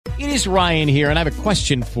It is Ryan here, and I have a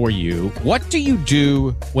question for you. What do you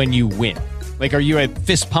do when you win? Like, are you a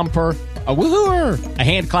fist pumper, a woohooer, a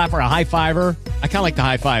hand clapper, a high fiver? I kind of like the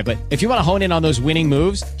high five, but if you want to hone in on those winning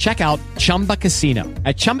moves, check out Chumba Casino.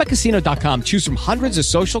 At ChumbaCasino.com, choose from hundreds of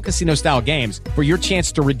social casino-style games for your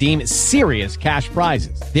chance to redeem serious cash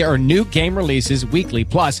prizes. There are new game releases weekly,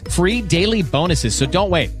 plus free daily bonuses. So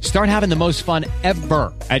don't wait. Start having the most fun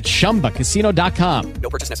ever at ChumbaCasino.com.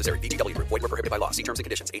 No purchase necessary. VGW. Void where prohibited by law. See terms and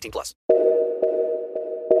conditions. 18 plus.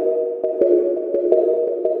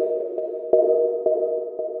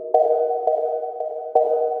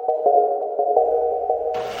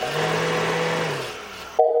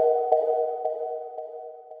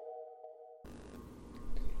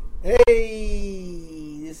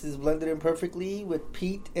 Hey, this is Blended Imperfectly with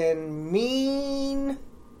Pete and Mean.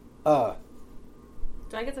 Do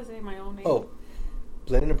I get to say my own name? Oh,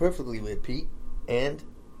 Blended Imperfectly with Pete and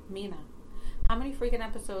Mina. How many freaking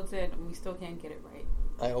episodes in and we still can't get it right?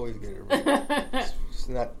 I always get it right. it's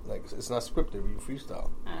not scripted. We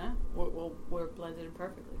freestyle. We're blended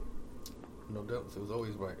imperfectly. No doubt. So it's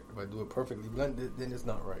always right. If I do it perfectly blended, then it's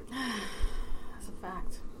not right. That's a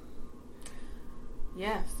fact.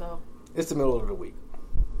 Yeah, so it's the middle of the week.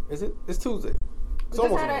 Is it? It's Tuesday. We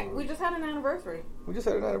just had an anniversary. We just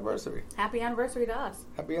had an anniversary. Happy anniversary to us.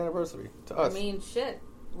 Happy anniversary to us. I mean, shit,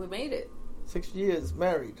 we made it. 6 years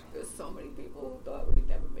married. There's so many people who thought we'd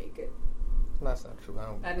never make it. That's not true.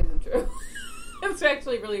 That isn't true. It's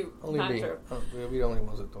actually really only not me. true. We're the only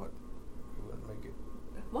ones that thought we wouldn't make it.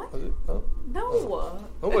 What? Was it? Oh. No. Oh.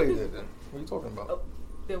 Nobody did then. What are you talking about? Oh,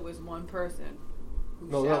 there was one person who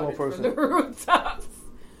not shouted one person. from the rooftops.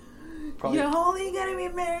 Probably. You're only gonna be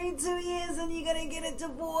married 2 years and you're gonna get a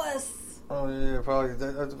divorce. Oh yeah, probably.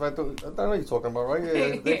 I know what you're talking about, right?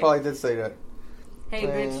 Yeah, they probably did say that. Hey,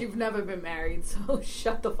 bitch, you've never been married, so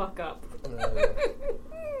shut the fuck up.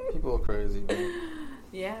 People are crazy, man.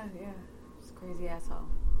 Yeah. It's a crazy asshole.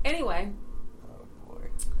 Anyway. Oh boy.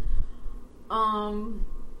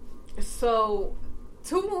 So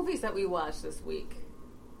 2 movies that we watched this week,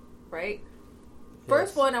 right?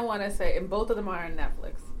 First one I want to say, and both of them are on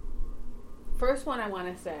Netflix. First one I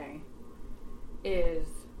want to say is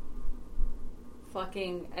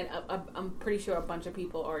fucking, and I'm pretty sure a bunch of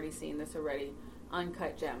people already seen this already,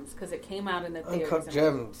 Uncut Gems, because it came out in the theaters. Uncut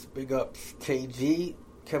Gems, big ups. KG,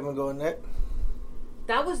 Kevin Garnett.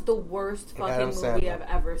 That was the worst fucking movie I've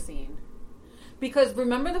ever seen. Because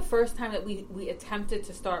remember the first time that we attempted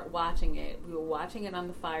to start watching it, we were watching it on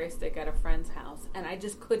the Fire Stick at a friend's house, and I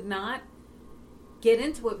just could not get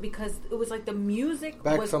into it because it was like the music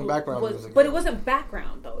some background music. But it wasn't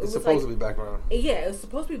background though. It's supposed to be background. Yeah, it was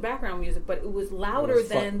supposed to be background music, but it was louder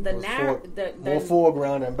than the narrative. More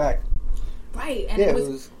foreground and back. Right, and yeah, it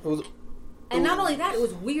was and not only that, it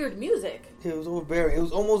was weird music. Yeah, it was overbearing. It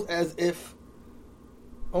was almost as if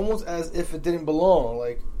it didn't belong.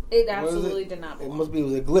 Like it absolutely did not belong. It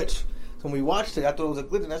was a glitch. So when we watched it, I thought it was a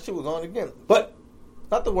glitch, and that shit was on again. But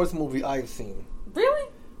not the worst movie I've seen. Really?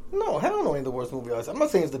 No, hell no, ain't the worst movie I've seen. I'm not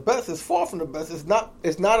saying it's the best. It's far from the best. It's not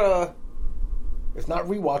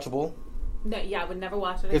rewatchable. No, yeah, I would never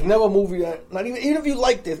watch it again. It's never a movie that, not even if you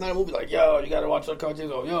like this, not a movie like, yo, you gotta watch Uncut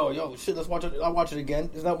Gems, or yo, shit, let's watch it, I'll watch it again.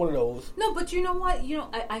 It's not one of those. No, but you know what?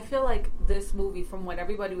 I feel like this movie, from what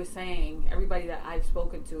everybody was saying, everybody that I've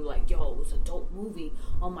spoken to, like, yo, it was a dope movie.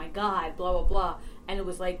 Oh my God, blah, blah, blah. And it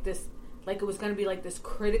was like this, like it was gonna be like this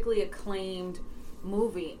critically acclaimed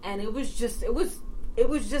movie. And it was just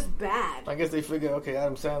bad. I guess they figured, okay,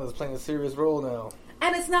 Adam Sandler's playing a serious role now.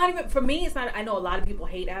 And it's not even, for me, it's not, I know a lot of people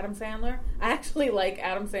hate Adam Sandler. I actually like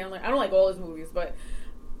Adam Sandler. I don't like all his movies, but,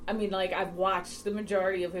 I mean, like, I've watched the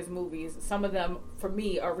majority of his movies. Some of them, for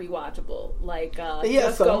me, are rewatchable. Like,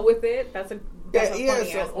 Just Go With It. That's a funny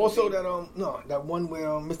ass also movie. that one where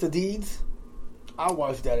Mr. Deeds, I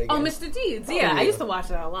watched that again. Oh, Mr. Deeds, yeah. I used to watch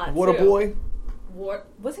that a lot, Waterboy.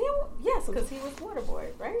 Was he? Yes, because he was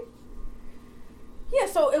Waterboy, right? Yeah,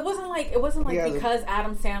 so it wasn't like because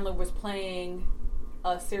Adam Sandler was playing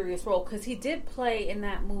a serious role, because he did play in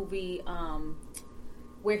that movie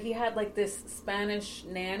where he had like this Spanish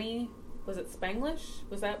nanny. Was it Spanglish?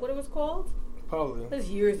 Was that what it was called? Probably. It was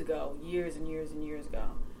years ago. Years and years and years ago.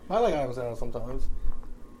 I like Adam Sandler sometimes.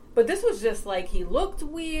 But this was just like, he looked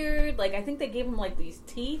weird. Like, I think they gave him like these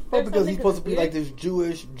teeth. Oh, because he's supposed to be like this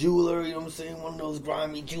Jewish jeweler, you know what I'm saying? One of those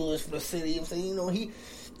grimy jewelers from the city, you know what I'm saying? You know,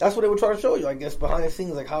 that's what they were trying to show you, I guess, behind the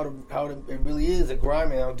scenes, like how it really is, a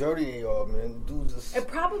grimy, how dirty they are, man. Dudes just... It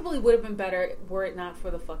probably would have been better were it not for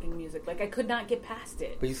the fucking music. Like, I could not get past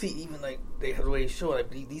it. But you see, even like they have the way they show, like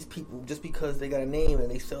these people, just because they got a name and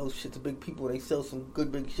they sell shit to big people, they sell some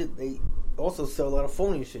good big shit. They also sell a lot of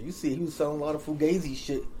phony shit. You see, he was selling a lot of fugazi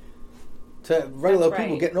shit to regular That's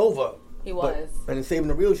people right. getting over. He was. And then saving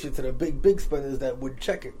the real shit to the big spenders that would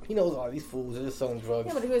check it. He knows all these fools are just selling drugs.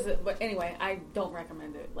 Yeah, but he was. But anyway, I don't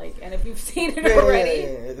recommend it. Like, and if you've seen it Yeah, already,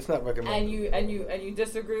 it's not recommended. and you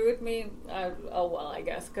disagree with me, oh well, I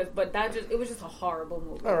guess. But it was just a horrible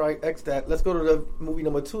movie. All right, X that. Let's go to the movie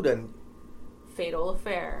number 2 then. Fatal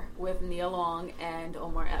Affair with Nia Long and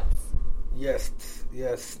Omar Epps.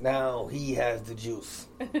 Yes. Now he has the juice.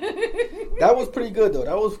 That was pretty good though.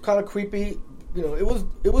 That was kind of creepy. You know, it was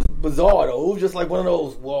bizarre though. It was just like one of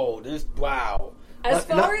those, whoa, wow.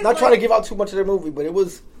 Not trying to give out too much of the movie, but it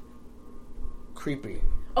was creepy.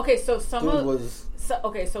 Okay, so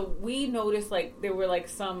so we noticed like there were like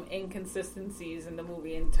some inconsistencies in the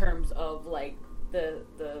movie in terms of like the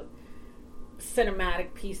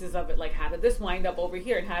cinematic pieces of it, like how did this wind up over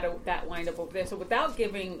here and how did that wind up over there. So without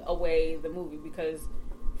giving away the movie, because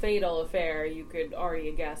Fatal Affair, you could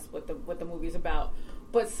already guess what the movie's about.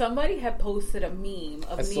 But somebody had posted a meme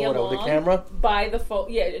of Nia Long the camera by the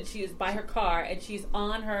phone. Yeah, and she is by her car and she's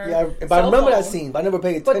on her. Yeah, but I remember that scene, but I never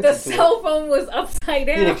paid attention. But the cell phone was upside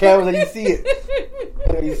down. Yeah, the camera, like you see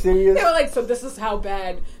it. Are you serious? They were like, so this is how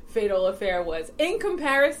bad Fatal Affair was in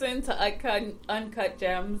comparison to Uncut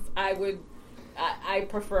Gems. I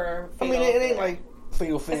prefer. Fatal Affair. It ain't like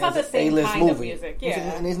Fatal Affair. It's not the same A-list kind movie. of music. Yeah,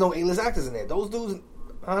 and there's no A-list actors in there. Those dudes,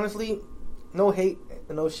 honestly, no hate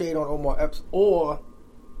and no shade on Omar Epps or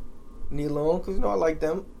Nia Long, because I like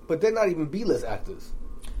them, but they're not even B-list actors.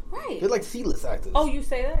 Right. They're like C-list actors. Oh, you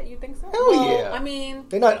say that? You think so? Hell yeah. I mean,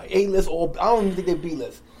 they're not A-list or I don't even think they're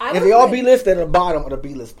B-list. If they are B-list, they're at the bottom of the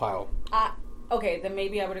B-list pile. Okay, then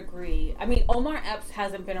maybe I would agree. I mean, Omar Epps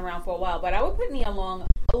hasn't been around for a while, but I would put Nia Long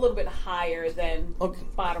a little bit higher than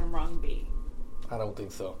bottom rung B. I don't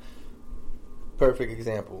think so. Perfect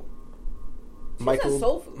example. She's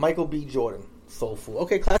Michael B. Jordan. Soulful.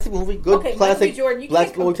 Okay, classic movie. Good classic. Michael B. Jordan, you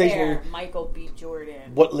can't compare Michael B.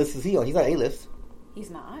 Jordan. What list is he on? He's not A-list. He's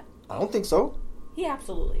not? I don't think so. He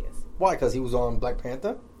absolutely is. Why? Because he was on Black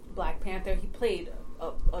Panther? Black Panther. He played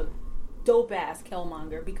a dope-ass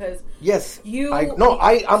Killmonger because I'm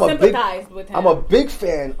sympathized with him. I'm a big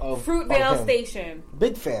fan of Fruitvale Station.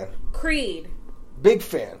 Big fan. Creed. Big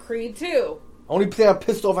fan. Creed 2. Only thing I'm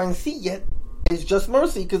pissed off I didn't see yet is Just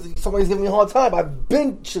Mercy because somebody's giving me a hard time.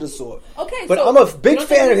 Should have saw it. Okay, but so I'm a big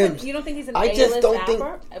fan of him. You don't think he's an I A-list just don't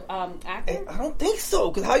actor? I don't think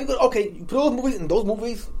so. Because how you gonna? Okay, you put those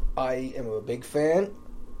movies. I am a big fan.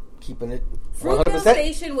 Keeping it 100%. Fruitvale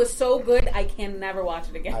Station was so good, I can never watch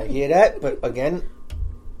it again. I hear that, but again,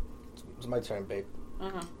 it's my turn, babe.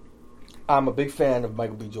 I'm a big fan of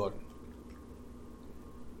Michael B. Jordan,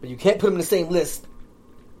 but you can't put him in the same list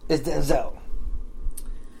as Denzel.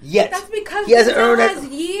 Yet that's because he hasn't Denzel earned has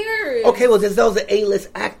years. Okay, well, Denzel's an A-list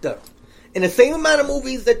actor in the same amount of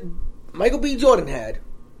movies that Michael B. Jordan had.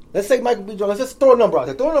 Let's say Michael B. Jordan. Let's just throw a number out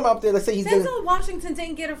there. Throw a number out there. Let's say he's Denzel Washington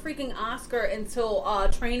didn't get a freaking Oscar until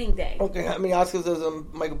Training Day. Okay, how many Oscars does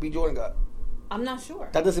Michael B. Jordan got? I'm not sure.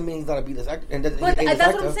 That doesn't mean he's not a B-list actor. But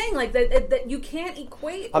that's what I'm saying. Like that you can't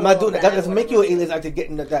equate. I'm not doing that. That doesn't make you an A-list actor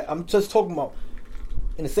getting that. I'm just talking about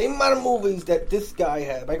in the same amount of movies that this guy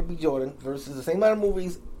had, Michael B. Jordan, versus the same amount of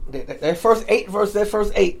movies their first 8 versus their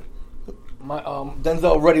first 8. Denzel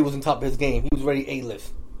already was on top of his game. He was already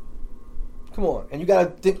A-list. Come on, and you gotta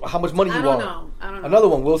think how much money you want. I don't know. Another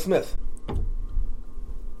one, Will Smith.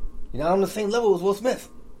 You're not on the same level as Will Smith.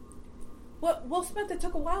 Well, Will Smith, it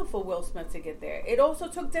took a while for Will Smith to get there. It also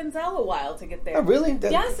took Denzel a while to get there. Oh, really?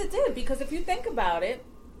 Yes, it did. Because if you think about it,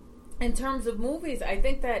 in terms of movies, I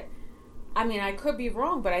think that, I mean, I could be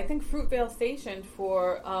wrong, but I think Fruitvale Station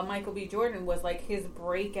for Michael B. Jordan was like his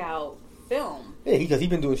breakout film. Yeah, he's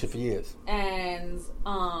been doing shit for years. And,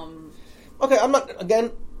 okay, I'm not,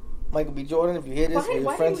 again, Michael B. Jordan, if you hear this, or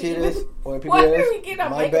your friends hear this, or people why hear this, did we get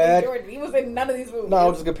on my Michael bad. B. Jordan? He was in none of these movies. No, I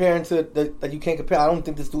was just comparing to that you can't compare. I don't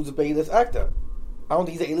think this dude's a A-list actor. I don't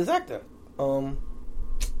think he's an A-list actor. Omar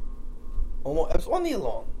Epps or Nia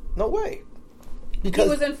Long. No way. Because he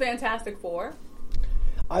was in Fantastic Four.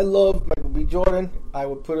 I love Michael B. Jordan. I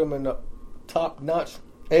would put him in the top notch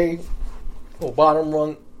A or bottom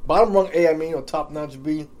rung A, or top notch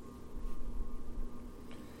B.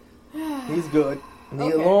 He's good.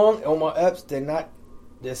 Nia Long, Omar Epps, they're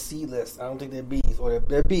C-list. I don't think they're B's. Or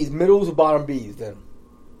they're B's. Middles or bottom B's then?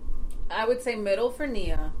 I would say middle for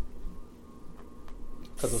Nia.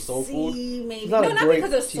 Because of Soul Food? Maybe. Not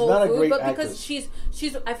because of Soul Food, but because actress.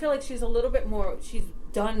 she's I feel like she's a little bit more, she's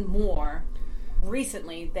done more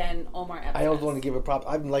recently than Omar Epps. I always want to give her props.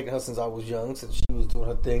 I've been liking her since I was young, since she was doing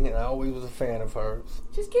her thing, and I always was a fan of hers.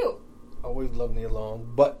 She's cute. I always loved Nia Long,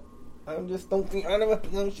 but I just don't think,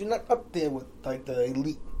 she's not up there with, like, the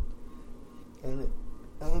elite. And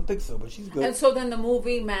I don't think so, but she's good. And so then the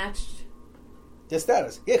movie matched their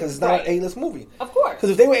status. Yeah, because it's not an A-list movie. Of course.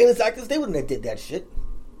 Because if they were A-list actors, they wouldn't have did that shit.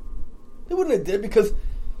 They wouldn't have did because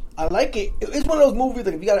I like it. It's one of those movies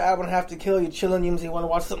like if you got an hour and a half to kill, you're chilling, you know what I'm saying, you want to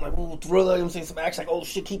watch something like ooh, thriller, you know what I'm saying, some action, like oh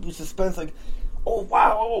shit, keep you suspense, like oh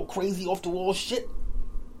wow, oh crazy off the wall shit.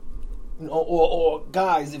 You know, or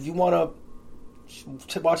guys, if you want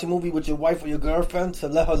to watch a movie with your wife or your girlfriend to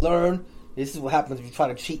let her learn, this is what happens if you try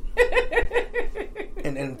to cheat.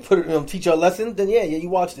 and put it, teach her a lesson, then yeah, you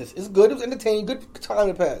watch this. It's good, it was entertaining, good time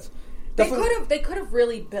to pass. They could have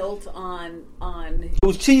really built on. It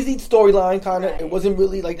was cheesy storyline, kind of. Right. It wasn't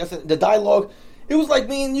really like I said. The dialogue, it was like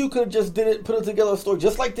me and you could have just put it together a story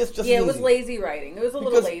just like this. Just it was lazy writing. It was a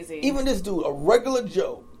little lazy. Even this dude, a regular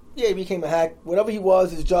Joe, he became a hack. Whatever he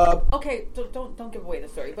was, his job. Okay, don't give away the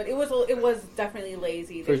story, but it was definitely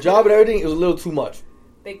lazy. For his job and everything, it was a little too much.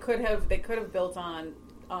 They could have built on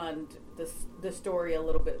the story a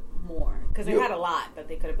little bit more because they had a lot that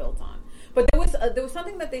they could have built on. But there was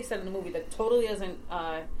something that they said in the movie that totally doesn't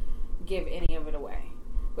give any of it away.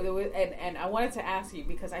 But it was, and I wanted to ask you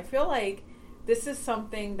because I feel like this is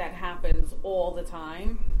something that happens all the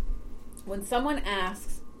time. When someone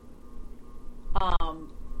asks,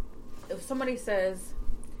 if somebody says,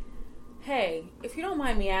 "Hey, if you don't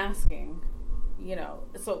mind me asking,"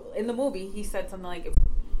 so in the movie he said something like,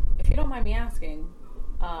 "If you don't mind me asking,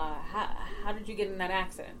 how did you get in that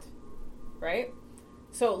accident?" Right?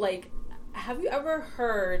 So like. Have you ever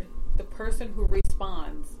heard the person who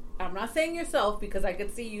responds? I'm not saying yourself because I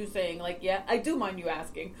could see you saying like, yeah, I do mind you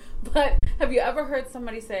asking. But have you ever heard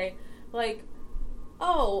somebody say like,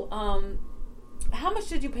 oh, how much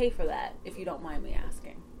did you pay for that? If you don't mind me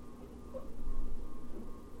asking.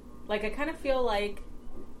 Like I kind of feel like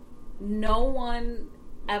no one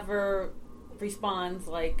ever responds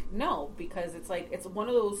like no because it's like it's one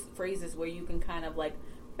of those phrases where you can kind of like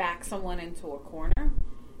back someone into a corner.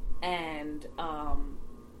 And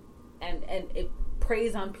it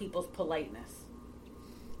preys on people's politeness.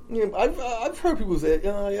 Yeah, I've heard people say,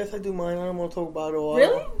 yes, I do mind. I don't want to talk about it. Or,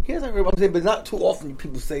 really? Yes, I heard about it, but not too often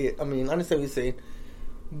people say it. I mean, I understand what you're saying,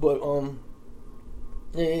 but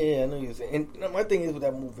yeah, I know what you're saying. And my thing is with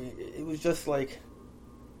that movie, it was just like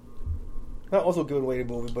not also giving away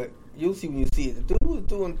the movie, but you'll see when you see it. The dude was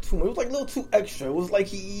doing too much. It was like a little too extra. It was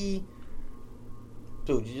like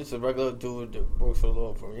dude, you're just a regular dude that works for the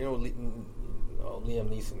law firm. Liam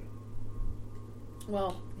Neeson.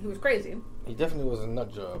 Well, he was crazy. He definitely was a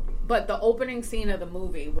nut job. But the opening scene of the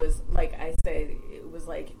movie was, like I said, it was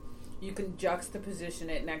like you can juxtaposition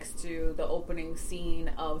it next to the opening scene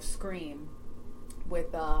of Scream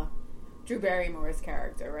with Drew Barrymore's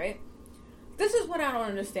character, right? This is what I don't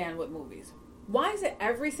understand with movies. Why is it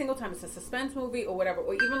every single time it's a suspense movie or whatever,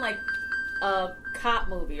 or even like a cop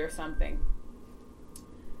movie or something?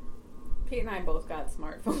 Pete and I both got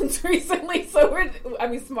smartphones recently,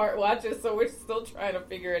 smartwatches, so we're still trying to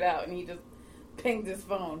figure it out, and he just pinged his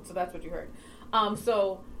phone, so that's what you heard.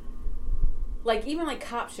 So, like, even like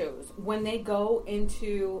cop shows, when they go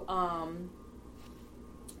into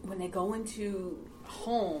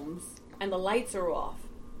homes and the lights are off,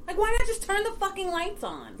 like, why not just turn the fucking lights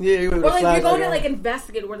on? Yeah, or like you're going to like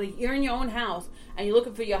investigate, where like you're in your own house and you're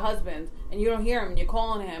looking for your husband and you don't hear him and you're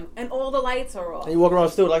calling him and all the lights are off. And you walk around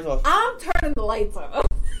still lights off. I'm turning the lights on.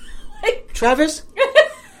 Like, Travis?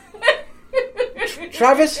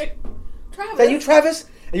 Travis? Is that you, Travis?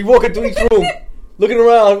 And you walk into each room, looking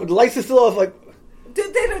around, the lights are still off, like,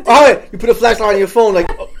 alright, you put a flashlight on your phone, like,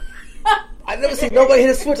 oh. I've never seen nobody hit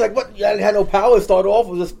a switch, like, what, you had no power to start off, it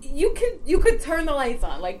was just... You could turn the lights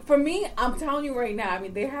on. Like, for me, I'm telling you right now, I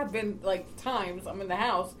mean, there have been, like, times I'm in the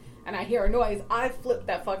house, and I hear a noise, I flip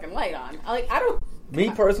that fucking light on. Like, I don't... Me,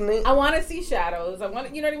 personally... I want to see shadows, you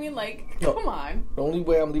know what I mean? Like, come on. The only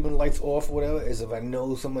way I'm leaving the lights off or whatever is if I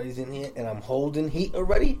know somebody's in here, and I'm holding heat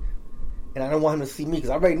already, and I don't want him to see me, because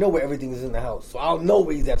I already know where everything is in the house, so I'll know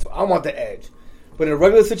where he's at, so I want the edge. But in a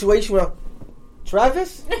regular situation where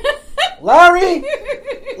Travis? Larry,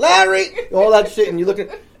 all that shit, and you're looking.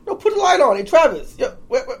 No, put the light on. Hey, Travis,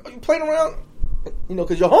 where, are you playing around? You know,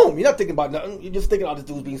 because you're home. You're not thinking about nothing. You're just thinking, "Oh, this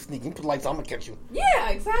dude's being sneaky. Put the lights on. I'm gonna catch you." Yeah,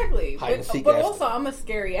 exactly. But also, I'm a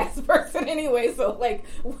scary ass person anyway. So like,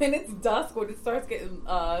 when it's dusk, when it starts getting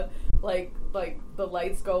like the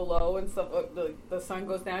lights go low and stuff, the sun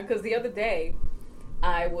goes down. Because the other day,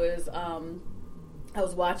 I was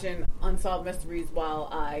watching Unsolved Mysteries while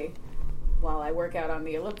I work out on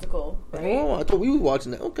the elliptical. Right? Oh, I thought we were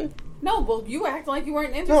watching that. Okay. No, well, you were acting like you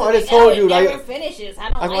weren't interested. No, I just told you. Never finishes. I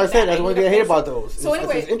don't like that. That's what I said. That's one thing I hate about those. So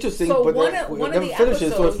anyway, it's interesting, so but one it of never the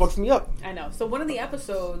finishes, episodes, so it fucks me up. I know. So one of the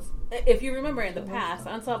episodes, if you remember in the past,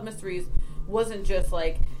 Unsolved Mysteries wasn't just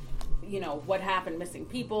like, what happened, missing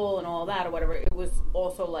people and all that or whatever. It was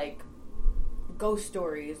also like ghost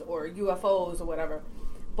stories or UFOs or whatever.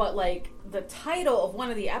 But like the title of one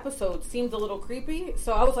of the episodes seemed a little creepy,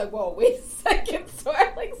 so I was like, whoa, wait a second. So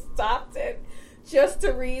I like stopped it just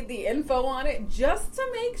to read the info on it, just to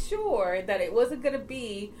make sure that it wasn't going to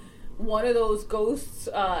be one of those ghosts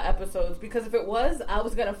episodes, because if it was, I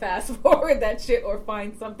was going to fast forward that shit or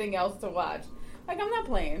find something else to watch. Like, I'm not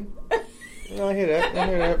playing. No, I hear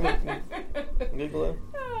that. Giggling.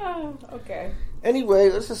 Okay. Anyway,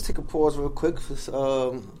 let's just take a pause real quick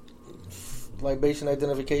for libation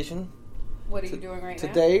identification. What are you doing right now?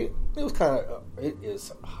 Today, it was kind of, it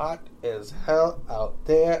is hot as hell out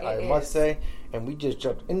there, I must say. And we just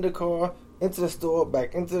jumped in the car, into the store,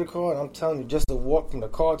 back into the car. And I'm telling you, just to walk from the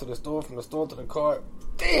car to the store, from the store to the car,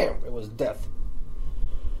 damn, it was death.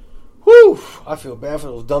 Whew! I feel bad for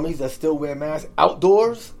those dummies that still wear masks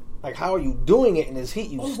outdoors. Like, how are you doing it in this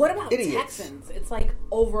heat, what about idiots? Texans? It's like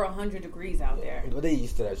over 100 degrees out there. But they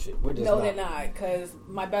used to that shit. We're just no, they're not, because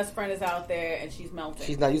my best friend is out there and she's melting.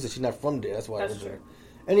 She's not used to it. She's not from there. That's why. That's true.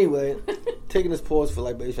 Anyway, taking this pause for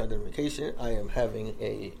libation identification, I am having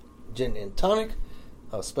a gin and tonic,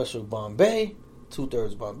 a special Bombay,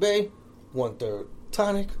 2/3 Bombay, 1/3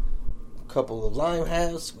 tonic, a couple of lime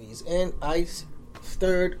halves, squeezed in, ice,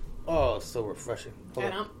 stirred. Oh, so refreshing.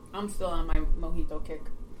 And I'm still on my mojito kick.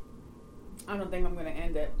 I don't think I'm going to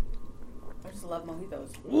end it. I just love mojitos.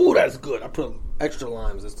 Ooh, that's good. I put extra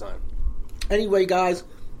limes this time. Anyway, guys,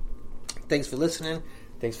 thanks for listening.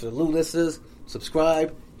 Thanks for the new listeners.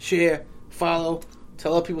 Subscribe, share, follow.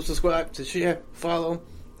 Tell other people to subscribe, to share, follow.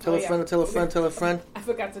 Tell a friend, tell a friend, tell a friend. I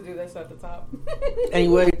forgot to do this at the top.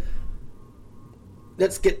 Anyway,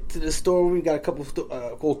 let's get to the story. We got a couple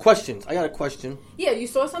of questions. I got a question. Yeah, you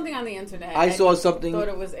saw something on the internet. I saw something. Thought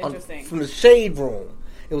it was interesting. From the Shade Room.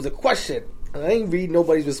 It was a question. And I ain't read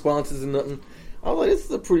nobody's responses and nothing. I was like, this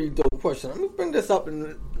is a pretty dope question. Let me bring this up,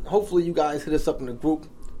 and hopefully you guys hit us up in the group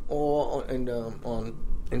or on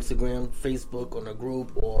Instagram, Facebook, on a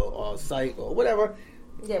group or our site or whatever.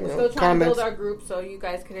 Yeah, we're still trying to build our group so you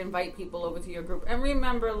guys can invite people over to your group. And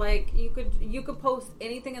remember, like, you could post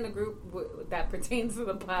anything in the group that pertains to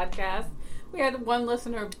the podcast. We had one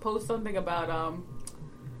listener post something about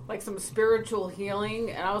like some spiritual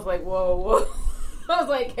healing, and I was like, whoa. I was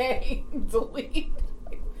like, hey, delete.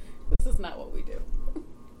 Like, this is not what we do.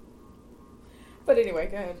 But anyway,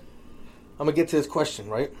 go ahead. I'm going to get to this question,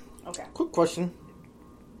 right? Okay. Quick question.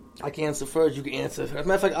 I can answer first. You can answer. As a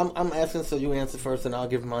matter of fact, I'm asking, so you answer first, and I'll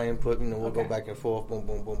give my input. We'll go back and forth. Boom,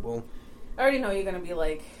 boom, boom, boom. I already know you're going to be,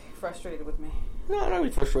 like, frustrated with me. No, I'm not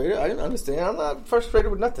really frustrated. I didn't understand. I'm not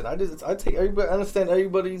frustrated with nothing. I take everybody. I understand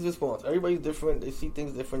everybody's response. Everybody's different. They see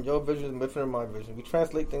things different. Your vision is different than my vision. We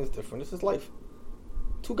translate things different. This is life.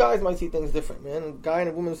 Two guys might see things different, man. A guy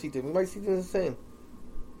and a woman see things. We might see things the same.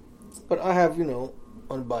 But I have,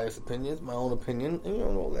 unbiased opinions, my own opinion,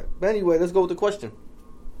 and all that. But anyway, let's go with the question.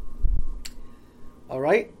 All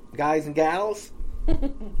right, guys and gals.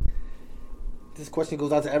 This question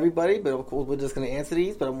goes out to everybody, but of course we're just going to answer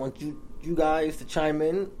these. But I want you guys to chime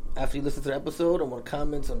in after you listen to the episode. I want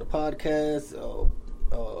comments on the podcast,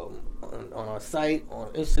 on our site,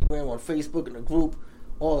 on Instagram, on Facebook, in the group,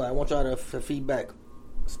 all that. I want y'all to feedback,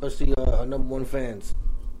 especially our number one fans.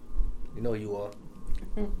 You know you are.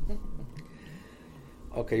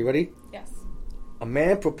 Okay, you ready? Yes. A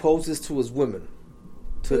man proposes to his women.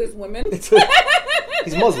 To his women?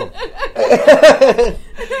 He's Muslim.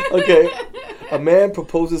 Okay. A man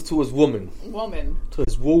proposes to his woman. To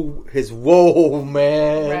his whoa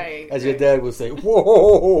man. Right. As your dad would say,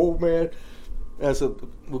 whoa man.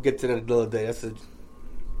 We'll get to that another day. That's a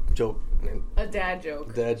joke. Man. A dad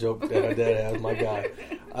joke. Dad joke that my dad has. My God.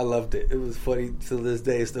 I loved it. It was funny to this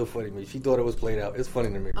day. It's still funny to me. She thought it was played out. It's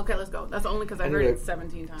funny to me. Okay, let's go. That's only because I heard it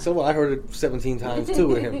 17 times. So I heard it 17 times too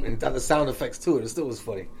with him. And got the sound effects to it. It still was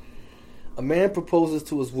funny. A man proposes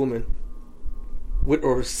to his woman with a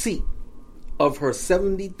receipt of her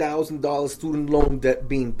 $70,000 student loan debt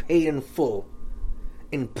being paid in full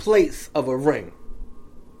in place of a ring.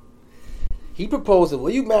 He proposed, will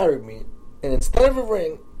you marry me? And instead of a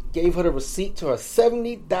ring, gave her the receipt to her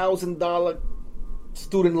 $70,000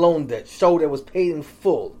 student loan debt, showed it was paid in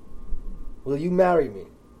full. Will you marry me?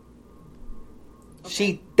 Okay.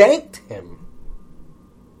 She thanked him,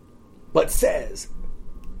 but says,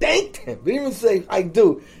 thanked him. Didn't even say, I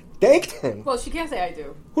do. Thanked him. Well, she can't say I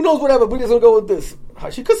do. Who knows, whatever, we're just going to go with this.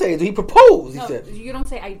 She could say, he proposed, he said. You don't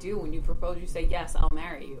say I do when you propose. You say, yes, I'll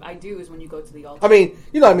marry you. I do is when you go to the altar. I mean,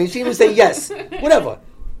 you know what I mean? She even say yes. Whatever.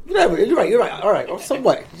 Whatever. You're right. All right. So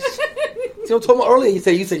what? See what I'm talking about earlier?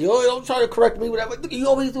 You said, yo, don't try to correct me, whatever. You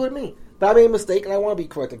always do it to me. But I made a mistake, and I want to be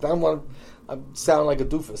corrected. I don't want to sound like a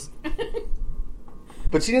doofus.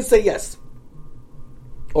 But she didn't say yes.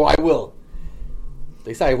 Or I will.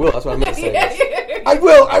 They say I will. That's what I meant to say. Yes.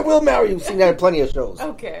 I will marry you. Seen that in plenty of shows.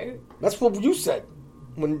 Okay. That's what you said.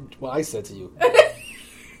 What I said to you.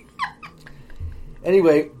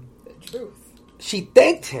 Anyway. The truth. She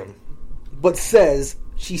thanked him, but says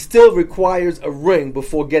she still requires a ring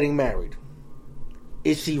before getting married.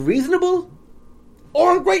 Is she reasonable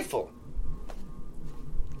or ungrateful?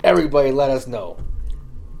 Everybody let us know.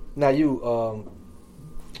 Now you,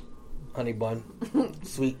 honey bun,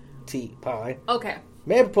 sweet tea pie. Okay.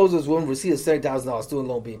 Man proposes woman receives a $70,000 student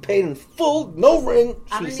loan being paid in full, no ring.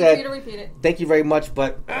 I'm she going to said, need you to repeat it. Thank you very much,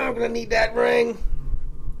 but I'm going to need that ring.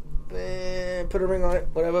 Put a ring on it,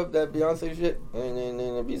 whatever, that Beyonce shit.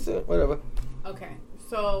 Whatever. Okay,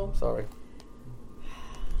 so... Sorry.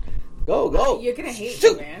 Go. You're going to hate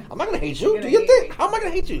me, man. I'm not going to hate you. Do you think? How am I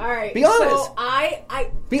going to hate you? All right. Be honest. So I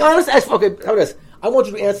Be honest as... Okay, how about this? I want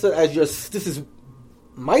you to answer as your... This is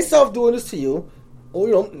myself doing this to you.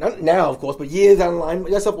 Or, not now, of course, but years down the line.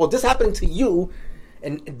 Yourself, well, this happening to you.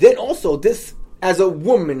 And then also, this... As a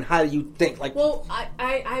woman, how do you think? Like, well,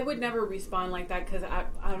 I would never respond like that because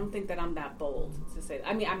I don't think that I'm that bold to say that.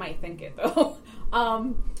 I mean, I might think it, though.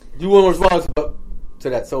 You won't respond to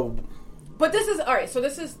that, so... But this is... All right, so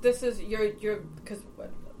this is your... Because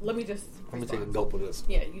let me just... Let me take a gulp of this.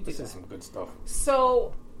 Yeah, you do. This is some good stuff.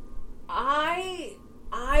 So,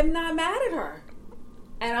 I'm not mad at her.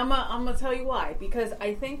 And I'm gonna tell you why. Because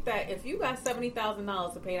I think that if you got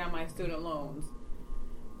 $70,000 to pay down my student loans,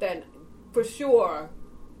 then... For sure,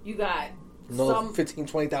 you got some... 15,000,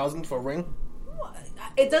 20,000 for a ring?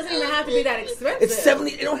 It doesn't even have to be that expensive. It's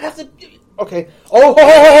 70. It don't have to... Okay. I'm not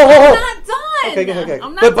done. Okay.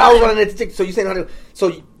 I'm not done. I was running it. So you're saying how to...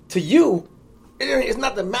 So to you, it's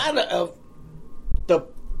not the matter of the...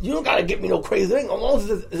 You don't got to get me no crazy thing. As long as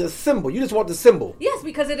it's a symbol. You just want the symbol. Yes,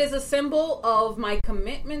 because it is a symbol of my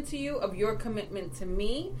commitment to you, of your commitment to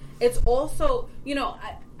me. It's also...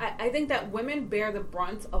 I think that women bear the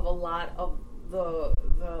brunt of a lot of the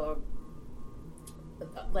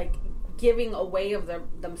like giving away of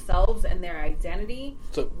themselves and their identity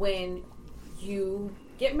when you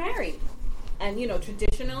get married. And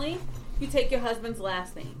traditionally, you take your husband's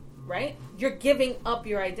last name, right? You're giving up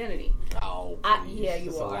your identity. Oh, yeah,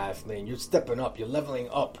 you are. The last name. You're stepping up. You're leveling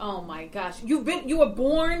up. Oh my gosh, you were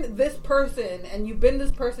born this person, and you've been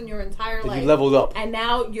this person your entire life. You leveled up, and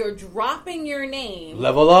now you're dropping your name.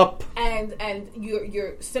 Level up, and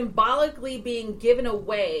you're symbolically being given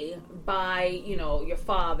away by your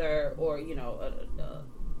father or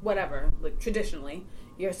whatever. Like traditionally,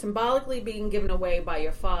 you're symbolically being given away by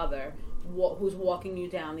your father, who's walking you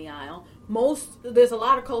down the aisle. There's a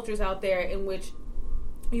lot of cultures out there in which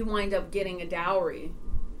you wind up getting a dowry.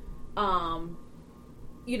 So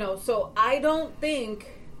I don't think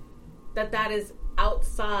that is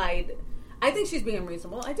outside. I think she's being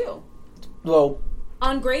reasonable. I do. Well,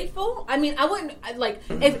 ungrateful? I mean, I wouldn't like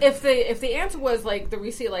if the answer was like the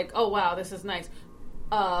receipt, like, oh wow, this is nice.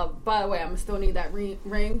 By the way, I'm gonna still need that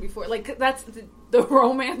ring before. Like that's the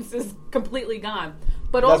romance is completely gone.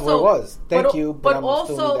 But that's also, what it was. Thank you. But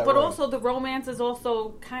also, the romance is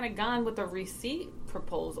also kind of gone with the receipt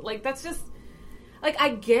proposal. Like that's just like I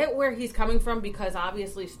get where he's coming from because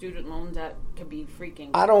obviously student loan debt could be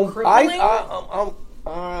freaking. Crippling.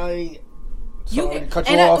 Cut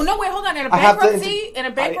you off. No, wait, hold on. In a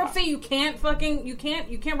bankruptcy, you can't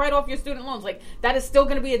write off your student loans. Like that is still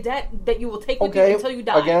going to be a debt that you will take with you until you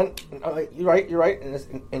die. Again, you're right,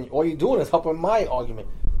 and all you're doing is helping my argument.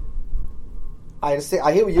 I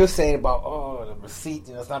hear what you're saying about the receipt.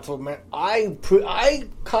 It's not so much. I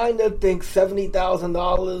kind of think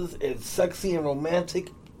 $70,000 is sexy and romantic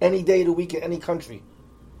any day of the week in any country.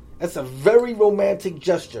 That's a very romantic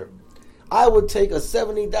gesture. I would take a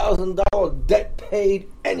 $70,000 debt paid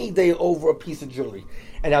any day over a piece of jewelry.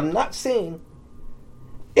 And I'm not saying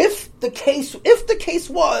if the case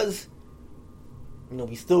was,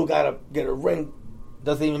 we still gotta get a ring.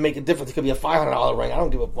 Doesn't even make a difference. It could be a $500 ring. I don't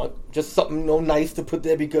give a fuck. Just something nice to put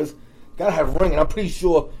there because gotta have a ring. And I'm pretty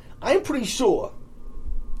sure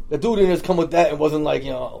the dude didn't just come with that and wasn't like,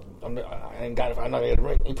 I'm not gonna get a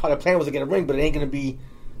ring. He probably plan was to get a ring, but it ain't gonna be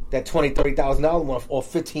that $20,000, $30,000 one or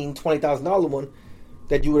 $15,000, $20,000 one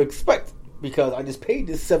that you would expect because I just paid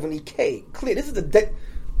this $70K. Clear. This is the debt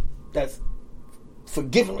that's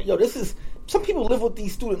forgiven. This is. Some people live with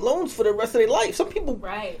these student loans for the rest of their life. Some people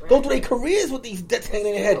go through their careers with these debts hanging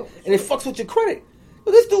in their head, and it fucks with your credit.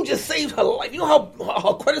 But this dude just saved her life. You know how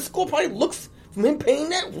her credit score probably looks from him paying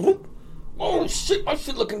that? Whoop. Oh, shit, my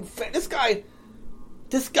shit looking fat. This guy,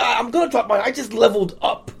 I'm going to drop mine. I just leveled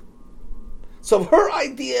up. So her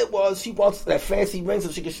idea was she wants that fancy ring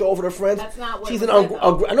so she can show off with her friends. That's not what she's it an.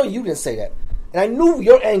 was I know you didn't say that, and I knew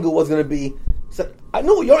your angle was going to be. So I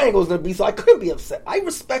knew what your angle was going to be, so I couldn't be upset. I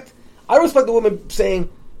respect the woman saying.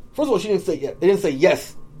 First of all, she didn't say yes. They didn't say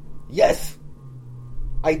yes. Yes,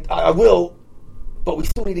 I will, but we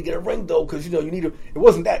still need to get a ring though, because you need it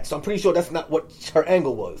wasn't that. So I'm pretty sure that's not what her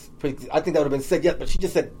angle was. I think that would have been said yes, but she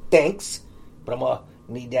just said thanks, but I'm gonna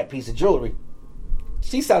need that piece of jewelry.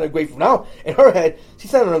 She sounded grateful. Now, in her head, she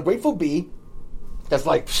sounded ungrateful B. That's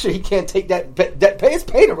like, shit, he can't take that pay. It's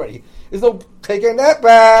paid already. There's no taking that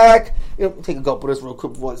back. Take a gulp of this real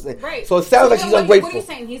quick before I say. Right. So it sounds like she's ungrateful. What are you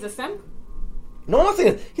saying? He's a simp? No, I'm not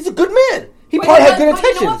saying he's a good man. He probably had good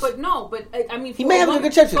intentions. You know what? But I mean, he may have good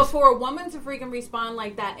intentions. So for a woman to freaking respond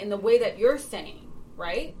like that in the way that you're saying,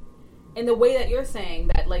 right? In the way that you're saying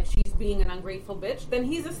that, like, she's being an ungrateful bitch, then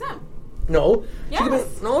he's a simp. No. Yes.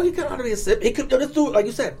 He could not be a simp. He could. This dude, like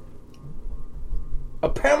you said,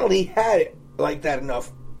 apparently had it like that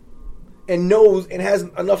enough, and knows and has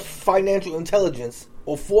enough financial intelligence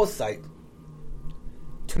or foresight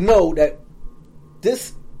to know that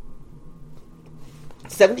this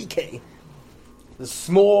 $70K, a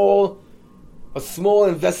small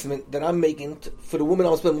investment that I'm making for the woman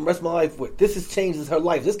I'll spend the rest of my life with. This changes her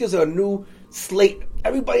life. This gives her a new slate.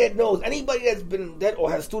 Everybody that knows, anybody that's been in debt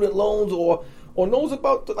or has student loans or knows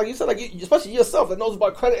about, like you said, especially yourself, that knows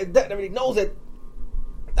about credit and debt and everything, knows that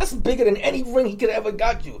that's bigger than any ring he could have ever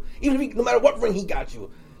got you. Even if no matter what ring he got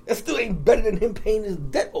you, that still ain't better than him paying his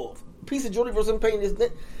debt off. A piece of jewelry versus him paying his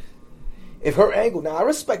debt. If her angle, now I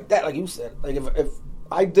respect that, like you said. Like if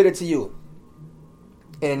I did it to you,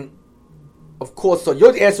 and of course, so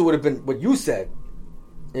your answer would have been what you said,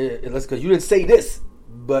 unless because you didn't say this,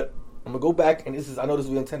 but I'm gonna go back and I know this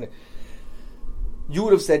was intended. You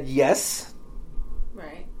would have said yes,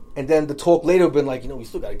 right? And then the talk later would have been like, we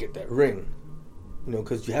still gotta get that ring,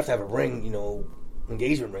 because you have to have a ring,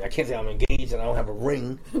 engagement ring. I can't say I'm engaged and I don't have a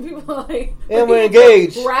ring. People are like, and we're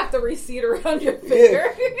engaged. Wrap the receipt around your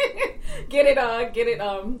finger. Yeah. Get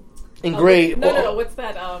it. Engraved. No. What's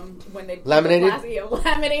that? When they laminated.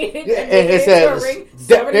 Laminated. Yeah, and it says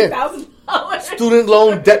 $70,000. Student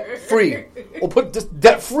loan debt free, or put this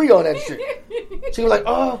debt free on that shit. She was like,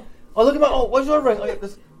 oh, look at what's your ring?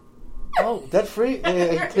 Debt free.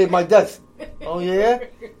 Yeah, he cleared my debts. Oh yeah.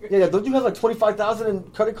 Don't you have like 25,000 in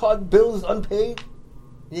credit card bills unpaid?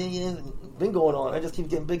 Yeah. Been going on. I just keep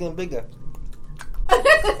getting bigger and bigger.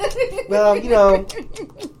 Well,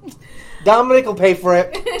 Dominic will pay for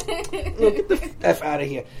it. Get the F out of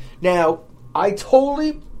here. Now, I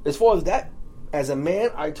totally, as far as that, as a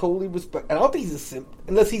man, I totally respect, and I don't think he's a simp,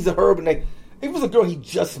 unless he's a herb, and if it was a girl he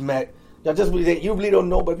just met, you really don't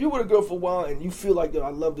know, but if you're with a girl for a while, and you feel like, I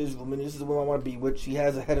love this woman, this is the woman I want to be with, she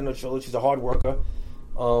has a head on her shoulder, she's a hard worker,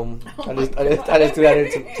 I just do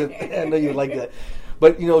that I know you like that.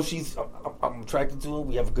 But, I'm attracted to her,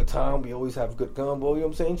 we have a good time, we always have a good combo, you know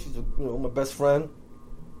what I'm saying? She's, my best friend.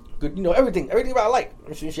 Good, everything I like.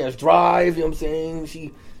 She has drive, you know what I'm saying?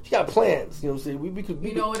 She got plans, you know what I'm saying? We could,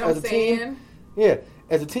 you know what as I'm a saying? Team, yeah,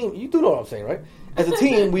 as a team, you do know what I'm saying, right? As a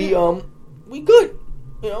team, we good,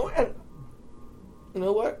 and you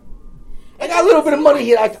know what? I got a little bit of money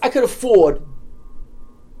here. I could afford.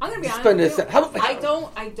 I'm gonna be honest. Spend this. I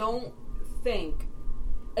don't think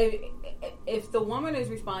if the woman is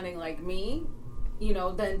responding like me,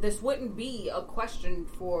 then this wouldn't be a question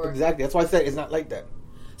for. Exactly. That's why I said it's not like that.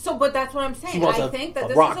 So, but that's what I'm saying. I think that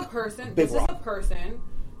this is a person. This is a person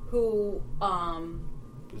who.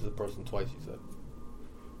 This is a person twice. You said.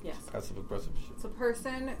 Yes. Passive aggressive shit. It's a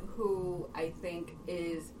person who I think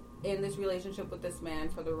is in this relationship with this man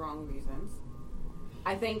for the wrong reasons.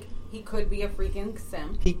 I think he could be a freaking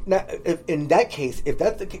simp. In that case, if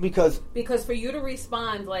that's the case, because for you to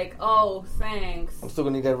respond like, "Oh, thanks," I'm still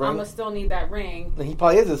gonna need that ring. I'm gonna still need that ring. Then he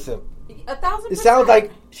probably is a simp. 1,000%. It sounds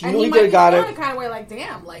like she knew he could have got it. Kind of way, like,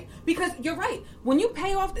 damn, like, because you're right. When you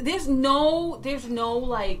pay off, there's no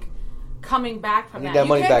like coming back from that. That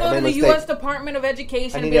money back. You can't go to the U.S. Department of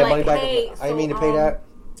Education and be like, "Hey, I didn't mean to pay that.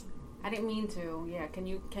 I didn't mean to. Yeah, can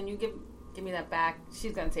you give me that back?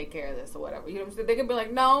 She's gonna take care of this or whatever." You know what I'm saying? They could be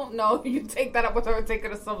like, no, you take that up with her and take her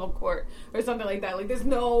to civil court or something like that. Like, there's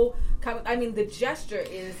no. The gesture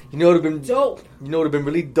is. It would have been dope. You know, it would have been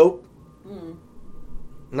really dope.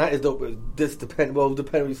 Not as dope, but this depend. Well,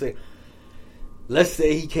 depend what you say. Let's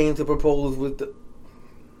say he came to propose with the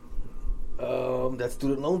that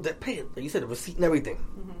student loan debt paid. Like you said, the receipt and everything.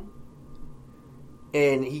 Mm-hmm.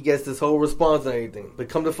 And he gets this whole response and everything. But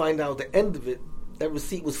come to find out, at the end of it, that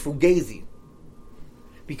receipt was fugazi.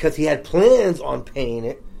 Because he had plans on paying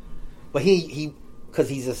it. But he because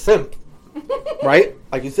he's a simp. Right?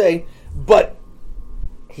 Like you say. But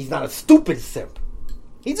he's not a stupid simp.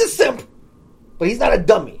 He's a simp, but he's not a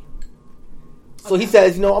dummy. So he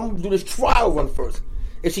says, I'm going to do this trial run first.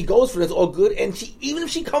 If she goes for this, all good. And even if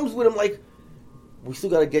she comes with him, like, we still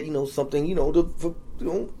got to get, something,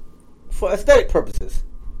 for aesthetic purposes.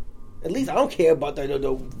 At least I don't care about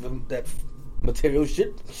that material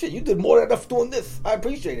shit. Shit, you did more than enough doing this. I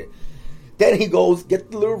appreciate it. Then he goes,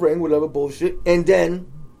 get the little ring, whatever bullshit, and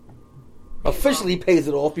then officially pays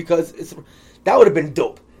it off because that would have been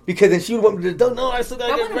dope. Because then she would have went, no, I still got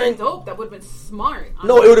to get the ring. That would have been dope. That would have been smart.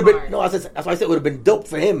 No, it would have been, that's why I said it would have been dope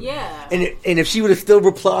for him. Yeah. And if she would have still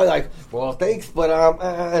replied, like, well, thanks, but,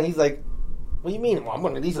 and he's like, what do you mean? Well, I'm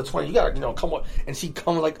one of these are 20. You got to, come on. And she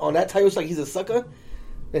come, like, on that title, like he's a sucker.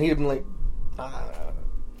 Then he'd have been like,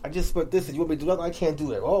 I just spent this, and you want me to do that? I can't do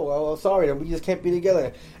that. Oh, well, sorry, then we just can't be together.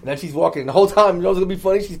 And then she's walking, and the whole time, what's going to be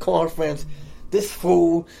funny? She's calling her friends, this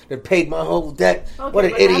fool that paid my whole debt. Okay, what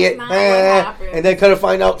an idiot. And then kind of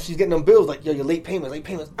find out she's getting them bills, like, yo, your late payments.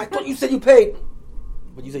 I thought you said you paid.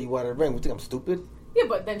 But you said you wanted a ring. You think I'm stupid? Yeah,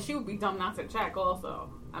 but then she would be dumb not to check also.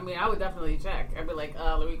 I mean, I would definitely check. I'd be like,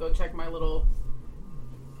 let me go check my little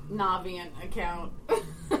Navient account.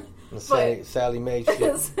 Sally Mae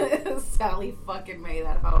shit. Sally fucking Mae,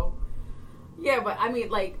 that hoe. Yeah, but I mean,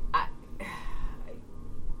 like,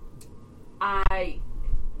 I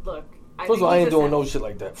look. First of all, I ain't doing no shit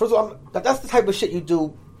like that. First of all, that's the type of shit you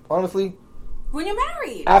do, honestly. When you're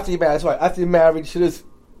married. After you're married, that's right. After you're married, shit is.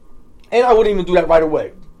 And I wouldn't even do that right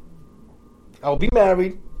away. I would be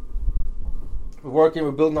married. We're working,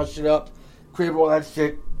 we're building our shit up, crib, all that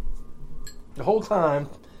shit. The whole time,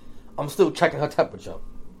 I'm still checking her temperature.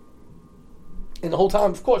 And the whole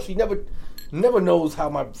time, of course, she never knows how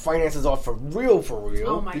my finances are for real.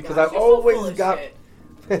 Oh my because God, I've always got.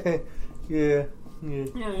 Yeah. Yeah,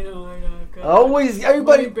 I know. God.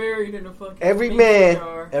 Everybody buried in a fucking every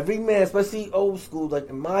man, especially old school, like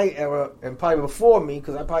in my era and probably before me,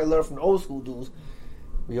 because I probably learned from the old school dudes.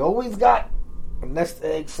 We always got a nest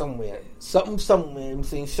egg somewhere, something somewhere. I'm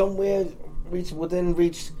saying somewhere within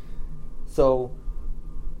reach. So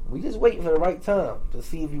we just wait for the right time to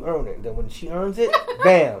see if you earn it. And then when she earns it,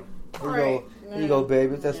 bam, here you go,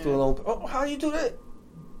 baby. That's still alone. Oh, how you do that?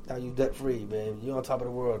 Now you debt free, baby. You're on top of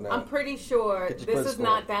the world now. I'm pretty sure this is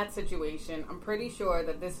not that situation. I'm pretty sure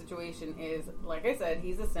that this situation is, like I said,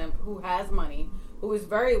 he's a simp who has money, who is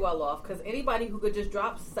very well off. Because anybody who could just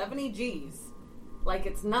drop 70 G's, like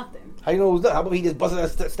it's nothing. How you know it was that? How about he just busted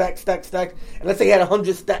that stack, and let's say he had 100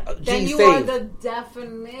 G's saved. Then you are the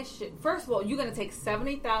definition. First of all, you're gonna take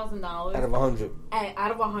 $70,000 out of 100.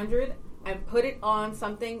 Out of 100, and put it on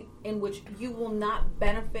something in which you will not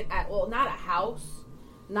benefit at all. Not a house.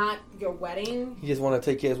 Not your wedding. He just want to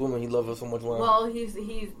take care of his woman. He loves her so much. Well, he's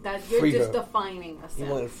that you're free just her. Defining a simp.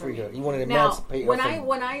 He wanted to free her. He wanted to now, emancipate her.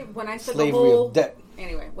 When I said slavery the whole of debt.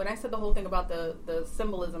 Anyway, when I said the whole thing about the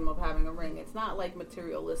symbolism of having a ring, it's not like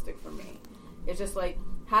materialistic for me. It's just like,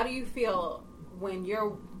 how do you feel when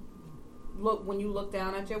you look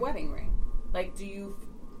down at your wedding ring? Like, do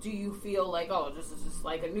you feel like, oh, this is just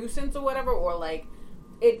like a nuisance or whatever, or like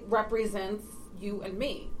it represents you and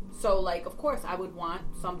me? So, like, of course, I would want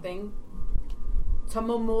something to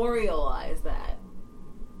memorialize that.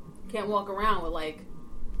 Can't walk around with, like,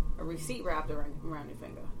 a receipt wrapped around your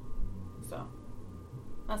finger. So,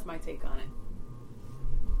 that's my take on it.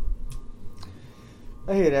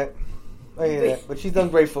 I hear that. But she's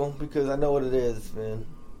ungrateful because I know what it is, man.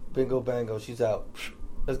 Bingo, bango, she's out.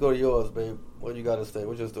 Let's go to yours, babe. What you got to say?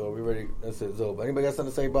 What's your story? We ready? That's it. It's over. Anybody got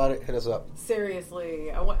something to say about it? Hit us up.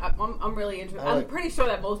 Seriously, I'm really interested. I'm pretty sure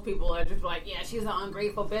that most people are just like, yeah, she's an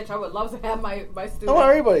ungrateful bitch. I would love to have my student. I want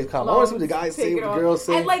everybody's comment. I want to see what the guys say, what the girls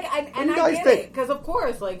say. And like, and I get it because of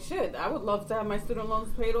course, like, shit, I would love to have my student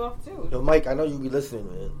loans paid off too. Yo, Mike, I know you be listening,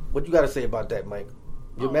 man. What you got to say about that, Mike?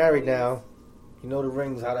 You're married now. You know the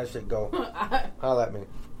rings, how that shit go. Holla at me.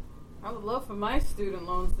 I would love for my student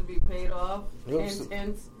loans to be paid off.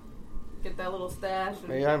 Hint. Get that little stash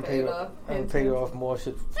and I haven't paid off more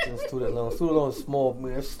shit than student loans. Student loans is small.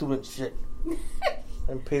 Man, that's student shit. I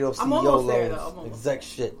haven't paid off CEO loans. There, exec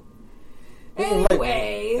shit.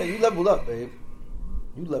 Anyway. Hey, you leveled up, babe.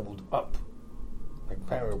 You leveled up. Like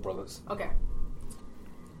Parallel Brothers. Okay.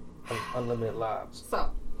 Unlimited lives.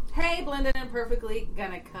 So, hey, blended in perfectly.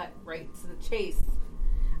 Gonna cut right to the chase.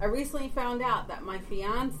 I recently found out that my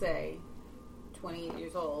fiance, 28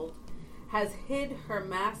 years old, has hid her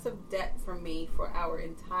massive debt from me for our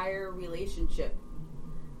entire relationship.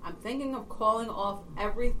 I'm thinking of calling off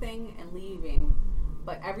everything and leaving,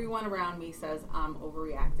 but everyone around me says I'm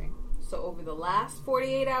overreacting. So over the last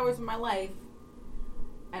 48 hours of my life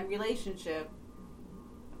and relationship,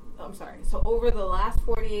 So over the last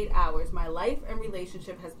 48 hours, my life and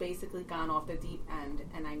relationship has basically gone off the deep end,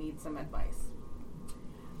 and I need some advice.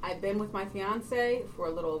 I've been with my fiance for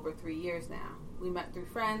a little over 3 years now. We met through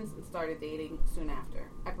friends and started dating soon after.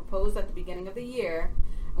 I proposed at the beginning of the year,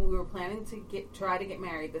 and we were planning to try to get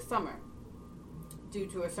married this summer. Due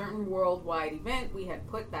to a certain worldwide event, we had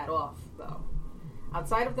put that off, though.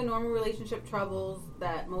 Outside of the normal relationship troubles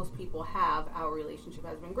that most people have, our relationship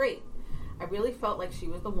has been great. I really felt like she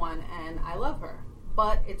was the one, and I love her.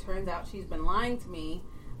 But it turns out she's been lying to me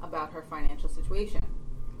about her financial situation.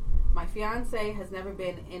 My fiance has never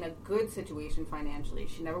been in a good situation financially.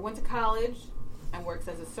 She never went to college and works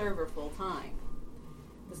as a server full time.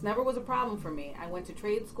 This never was a problem for me. I went to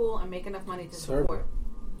trade school and make enough money to support.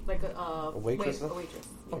 Like a waitress? A waitress.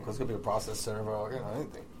 Oh, because it could be a process server or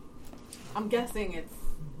anything. I'm guessing it's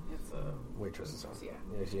a waitress or something. Yeah.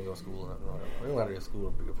 Yeah, she ain't go to school. I don't know how to go to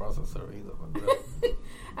school to be a process server either. But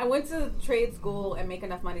I went to trade school and make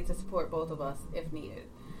enough money to support both of us if needed.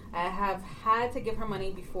 I have had to give her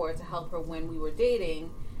money before to help her when we were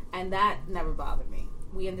dating, and that never bothered me.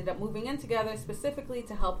 We ended up moving in together specifically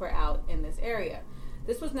to help her out in this area.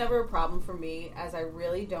 This was never a problem for me, as I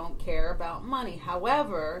really don't care about money.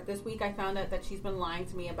 However, this week I found out that she's been lying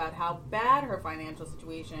to me about how bad her financial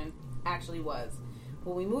situation actually was.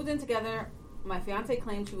 When we moved in together, my fiance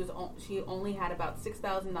claimed she only had about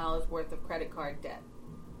 $6,000 worth of credit card debt.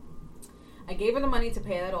 I gave her the money to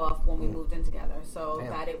pay that off when we moved in together, so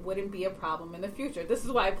that it wouldn't be a problem in the future. This is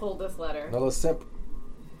why I pulled this letter. Another simp.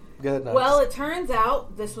 Good night. Well, it turns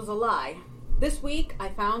out this was a lie. This week, I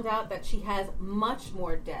found out that she has much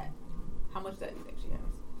more debt. How much debt do you think she has?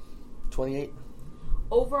 28.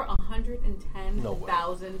 Over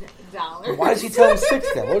 $110,000. Why did she tell him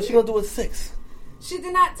 6 then? What was she going to do with 6? She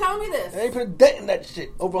did not tell me this. They ain't put a debt in that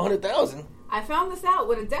shit. Over 100,000. I found this out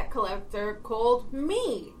when a debt collector called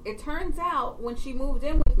me. It turns out when she moved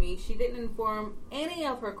in with me, she didn't inform any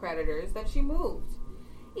of her creditors that she moved.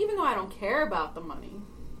 Even though I don't care about the money,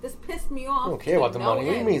 this pissed me off. You don't care about the money.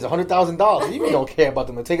 What do you mean? It's $100,000. What do you mean you don't care about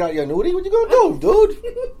them? To take out your annuity? What you going to do, dude?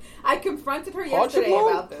 I confronted her yesterday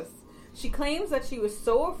about this. She claims that she was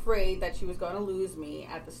so afraid that she was going to lose me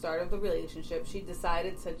at the start of the relationship, she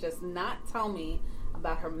decided to just not tell me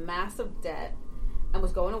about her massive debt and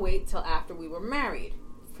was going to wait till after we were married.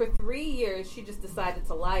 For 3 years, she just decided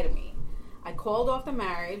to lie to me. I called off the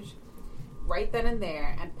marriage right then and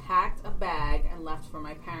there and packed a bag and left for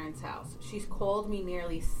my parents' house. She's called me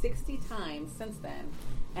nearly 60 times since then,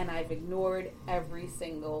 and I've ignored every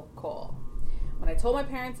single call. When I told my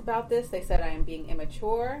parents about this, they said I am being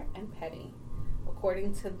immature and petty.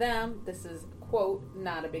 According to them, this is, quote,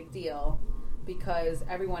 not a big deal because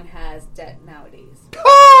everyone has debt nowadays.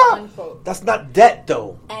 Unquote. That's not debt,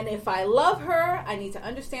 though. And if I love her, I need to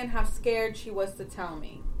understand how scared she was to tell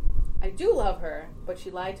me. I do love her, but she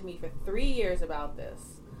lied to me for 3 years about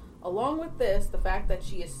this. Along with this, the fact that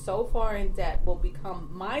she is so far in debt will become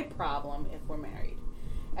my problem if we're married.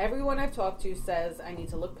 Everyone I've talked to says I need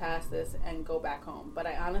to look past this and go back home, but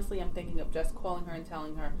I honestly am thinking of just calling her and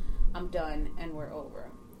telling her I'm done and we're over.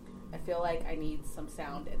 I feel like I need some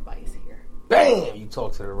sound advice here. Bam! You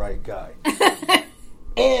talk to the right guy.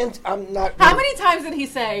 And I'm not... How many times did he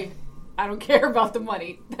say, I don't care about the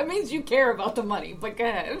money? That means you care about the money, but go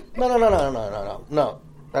ahead. No.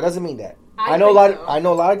 That doesn't mean that. I know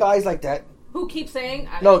a lot of guys like that. Who keep saying,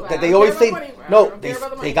 they always say,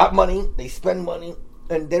 they got money, they spend money,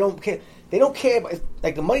 and they don't care. They don't care about,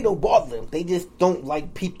 like, the money don't bother them. They just don't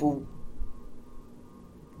like people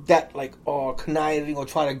that, like, are conniving or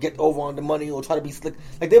try to get over on the money or try to be slick.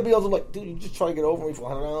 Like, they'll be also like, dude, you just try to get over me for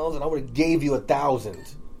 $100 and I would have gave you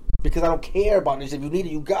 $1,000 because I don't care about this. If you need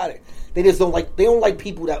it, you got it. They just don't like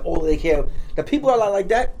people that all they care. The people that are like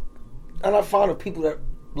that, I'm not fond of people that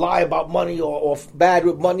lie about money or bad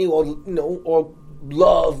with money or, or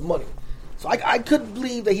love money. So I couldn't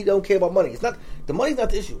believe that he don't care about money. The money's not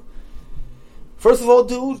the issue. First of all,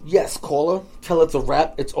 dude, yes, call her, tell her it's a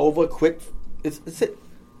wrap, it's over, quit. It's it.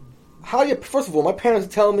 First of all, my parents are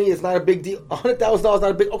telling me it's not a big deal. $100,000 is not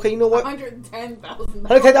a big. Okay, you know what? $110,000.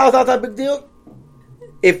 $110,000 is not a big deal.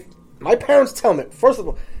 If my parents tell me, first of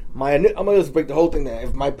all, I'm gonna just break the whole thing down.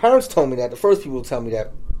 If my parents told me that, the first people will tell me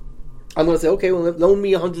that, I'm gonna say, okay, well, loan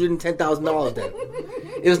me $110,000 then.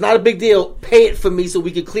 If it's not a big deal, pay it for me so we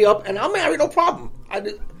can clear up, and I'll marry, no problem.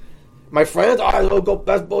 My friends, go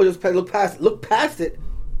best boy, just look past it.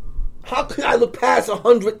 How could I look past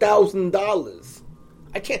 $100,000?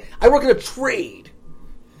 I can't. I work in a trade,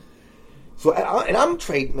 so and I'm a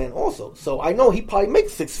trade man also. So I know he probably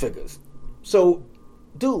makes 6 figures. So,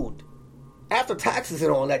 dude, after taxes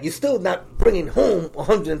and all that, you're still not bringing home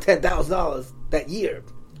 $110,000 that year.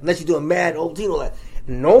 unless you're doing mad OT and all that.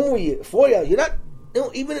 Normal year, 40 hours, you're not,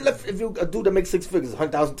 even if you're a dude that makes six figures,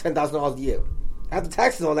 $100,000, $10,000 a year, after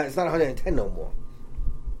taxes and all that, it's not 110 no more.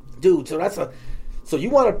 Dude, so you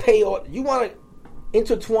want to pay, you want to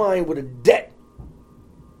intertwine with a debt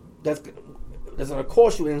that's going to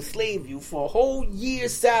cost you and enslave you for a whole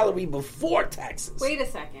year's salary before taxes. Wait a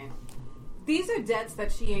second. These are debts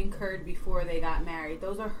that she incurred before they got married.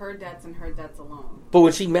 Those are her debts and her debts alone. But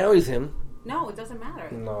when she marries him... No, it doesn't matter.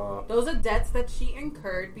 No. Those are debts that she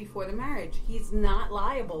incurred before the marriage. He's not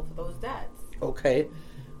liable for those debts. Okay.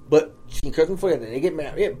 But she incurred them before that. They get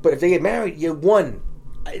married. Yeah, but if they get married, you're one.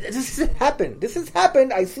 This has happened. This has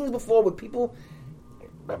happened. I've seen this before with people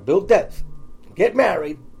that build debts, get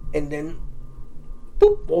married, and then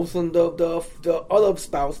boop, all of a sudden the other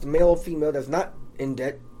spouse, the male or female that's not in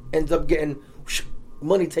debt, ends up getting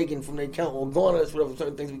money taken from their account or garnished whatever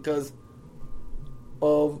certain things because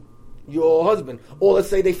of your husband. Or let's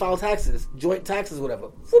say they file taxes, joint taxes, whatever.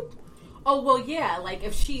 Whoop. Oh, well, yeah, like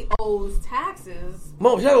if she owes taxes...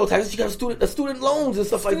 Mom, she doesn't owe taxes, she got student loans and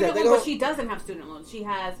stuff like that. But she doesn't have student loans. She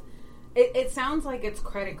has... It sounds like it's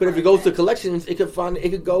credit card. But if it goes to collections, it could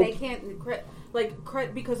go... They can't...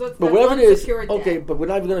 because it's but whatever it is, debt. okay, but we're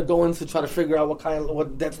not even going to go into try to figure out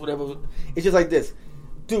what debts, whatever. It's just like this.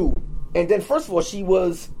 Dude, and then first of all, she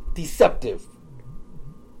was deceptive.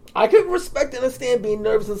 I could respect and understand being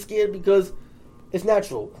nervous and scared because it's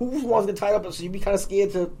natural. Who wants to get tied up? So you'd be kind of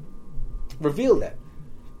scared to reveal that.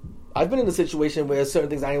 I've been in a situation where certain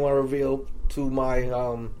things I didn't want to reveal to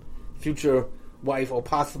my future wife or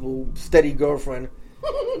possible steady girlfriend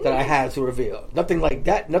that I had to reveal. Nothing like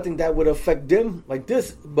that. Nothing that would affect them like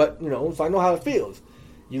this. But so I know how it feels.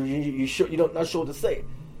 You sure you don't not sure what to say.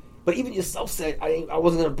 But even yourself said I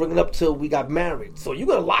wasn't gonna bring it up till we got married. So you're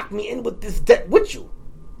gonna lock me in with this debt with you.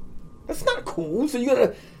 That's not cool. So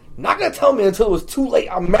you're not gonna tell me until it was too late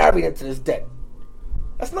I'm married into this debt.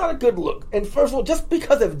 That's not a good look. And first of all, just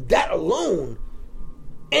because of that alone,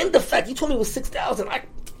 and the fact you told me it was $6,000, I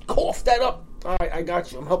coughed that up. All right, I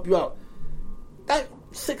got you. I'm help you out. That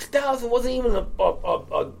 $6,000 wasn't even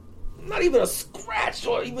not even a scratch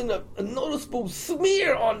or even a noticeable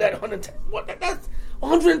smear on that 110. That's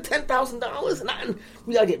 $110,000, and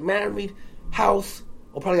we gotta get married, house.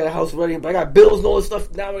 Or probably got a house ready, but I got bills and all this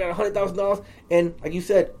stuff. Now we got $100,000, and like you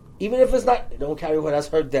said, even if it's not, don't carry her. That's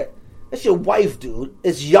her debt. That's your wife, dude.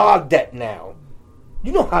 It's your debt now.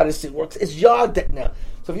 You know how this shit works. It's your debt now.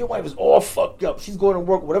 So if your wife is all fucked up, she's going to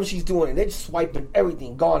work, whatever she's doing, and they're just swiping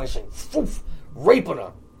everything, garnishing, raping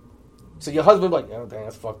her. So your husband like, oh, dang,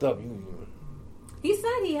 that's fucked up. He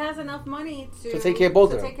said he has enough money to take care of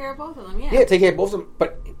both of them. Take care of both of them, yeah. Yeah, take care of both of them,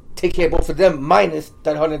 but take care of both of them minus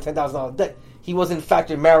that $110,000 debt. He wasn't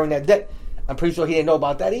factoring marrying that debt. I'm pretty sure he didn't know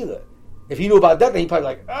about that either. If he knew about that, then he probably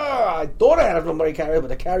like, I thought I had enough money to carry it, but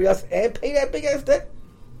to carry us and pay that big ass debt?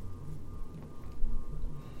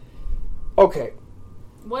 Okay.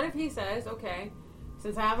 What if he says, okay,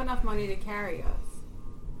 since I have enough money to carry us,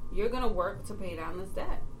 you're going to work to pay down this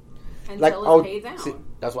debt until it's paid down? See,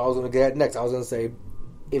 that's what I was going to get at next. I was going to say,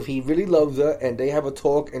 if he really loves her and they have a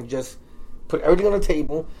talk and just put everything on the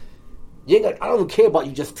table, I don't care about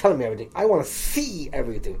you just telling me everything. I want to see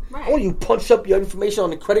everything. Right. I want you to punch up your information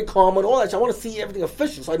on the Credit Karma and all that shit. I want to see everything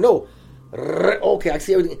official so I know, okay, I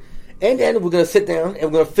see everything. And then we're going to sit down and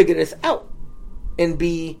we're going to figure this out and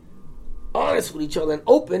be honest with each other and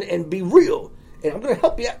open and be real. And I'm going to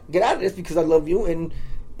help you get out of this because I love you and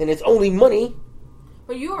it's only money.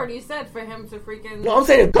 But you already said for him to freaking... No, I'm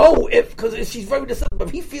saying go because if she's very deceptive.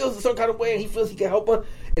 If he feels a certain kind of way and he feels he can help her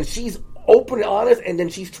and she's open and honest and then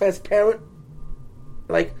she's transparent,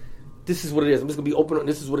 like, this is what it is. I'm just going to be open.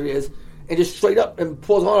 This is what it is. And just straight up and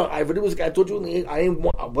pause on her. I told you, I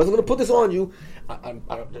wasn't going to put this on you.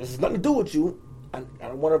 This has nothing to do with you. I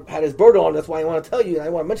don't want to have this burden on. That's why I want to tell you. And I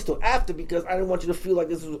want to mention it after because I didn't want you to feel like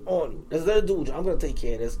this was on you. This has nothing to do with you. I'm going to take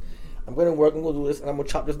care of this. I'm going to work. I'm going to do this. And I'm going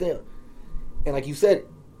to chop this down. And like you said,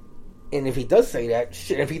 and if he does say that,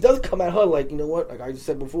 shit, if he does come at her like, you know what, like I just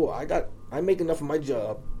said before, I make enough of my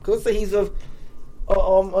job. Because let's say he's a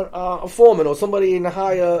foreman or somebody in the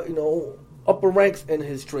higher, upper ranks in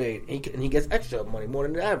his trade, and he gets extra money, more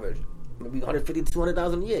than the average, maybe $150,000 to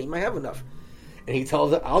 $200,000 a year. He might have enough, and he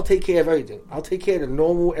tells her, "I'll take care of everything. I'll take care of the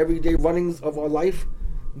normal, everyday runnings of our life,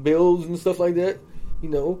 bills and stuff like that.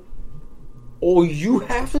 All you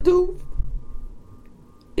have to do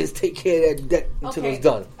is take care of that debt until it's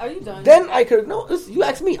done." Are you done? Then I could you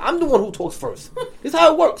ask me. I'm the one who talks first. This is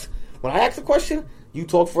how it works. When I ask a question, you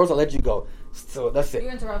talk first. I'll let you go. So that's it. You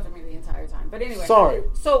interrupted me the entire time. But anyway. Sorry.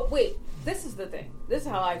 So wait, this is the thing. This is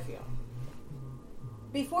how I feel.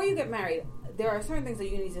 before you get married, there are certain things that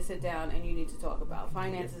you need to sit down and you need to talk about.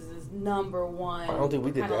 Finances is number one. I don't think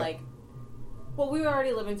we did that. Like, well, we were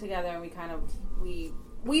already living together, and we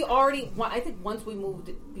already. I think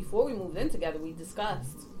before we moved in together, we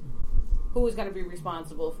discussed who was going to be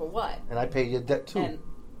responsible for what. And I paid your debt too.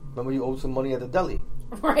 Remember, you owed some money at the deli.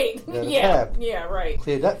 Right. Yeah, right.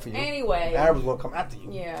 Cleared that for you. Anyway. The Arabs was going to come after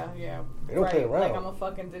you. Yeah. They don't play around. Like I'm a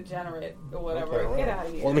fucking degenerate or whatever. Get out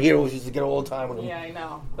of here. All the heroes used to get all the time with them. Yeah, I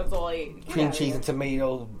know. That's all I ate. Cream cheese and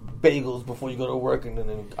tomatoes, bagels before you go to work, and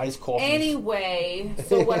then iced coffee. Anyway,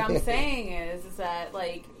 so what I'm saying is that,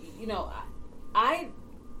 like, you know, I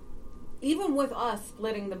even with us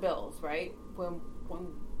splitting the bills, right? When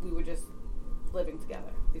we were just living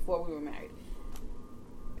together before we were married.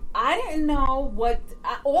 I didn't know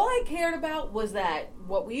all I cared about was that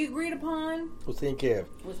what we agreed upon was taken care of.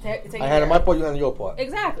 I had on my part, you had on your part.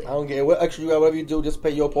 Exactly. I don't care what extra you got, whatever you do, just pay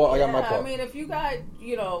your part. I got my part. I mean, if you got,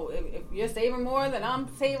 you know, if you're saving more than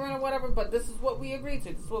I'm saving or whatever, but this is what we agreed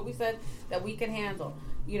to. This is what we said that we can handle.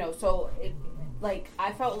 You know, so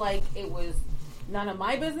I felt like it was none of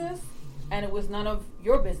my business and it was none of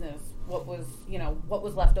your business what was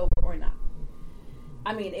left over or not.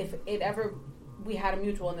 I mean, if it ever, we had a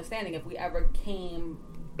mutual understanding, if we ever came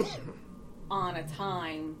on a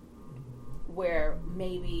time where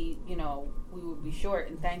maybe, you know, we would be short,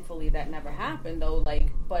 and thankfully that never happened, though, like,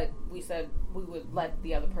 but we said we would let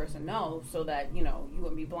the other person know so that, you know, you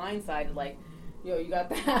wouldn't be blindsided, like, yo, you got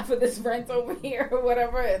the half of this rent over here or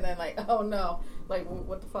whatever, and then, like, oh no, like,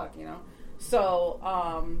 what the fuck, you know? So,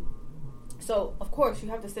 of course, you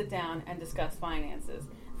have to sit down and discuss finances.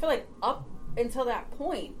 I feel like up until that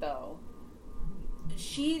point, though,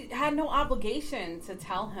 she had no obligation to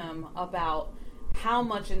tell him about how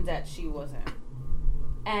much in debt she was in.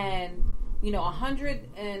 And, you know,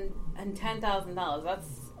 $110,000, that's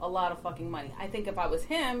a lot of fucking money. I think if I was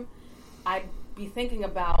him, I'd be thinking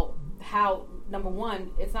about how, number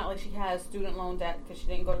one, it's not like she has student loan debt because she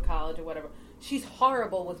didn't go to college or whatever. She's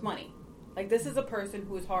horrible with money. Like, this is a person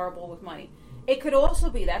who is horrible with money. It could also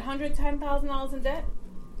be that $110,000 in debt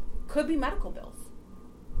could be medical bills,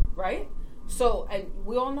 right? So, and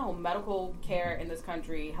we all know medical care in this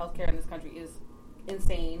country, healthcare in this country is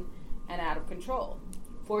insane and out of control.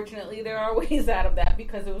 Fortunately, there are ways out of that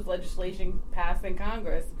because there was legislation passed in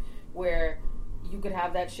Congress where you could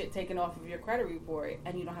have that shit taken off of your credit report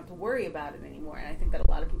and you don't have to worry about it anymore. And I think that a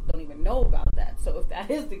lot of people don't even know about that. So if that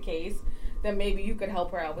is the case, then maybe you could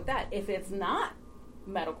help her out with that. If it's not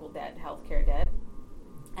medical debt, healthcare debt,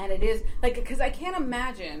 and it is, like, because I can't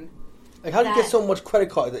imagine... Like, how do you get so much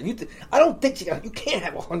credit card debt? I don't think you can't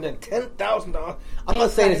have $110,000. I'm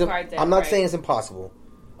not saying it's impossible.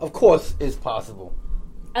 Of course, it's possible.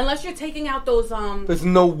 Unless you're taking out those. There's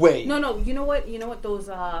no way. No. You know what? Those.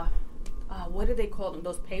 What do they call them?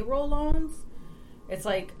 Those payroll loans. It's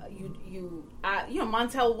like you know,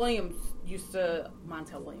 Montel Williams used to.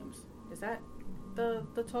 Montel Williams, is that the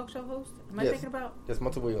talk show host? Am I thinking about? Yes,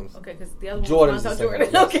 Montel Williams. Okay, because the other one was Montel Jordan.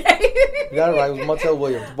 Yes. Okay, you got it right. It was Montel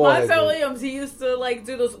Williams. Montel Williams. He used to like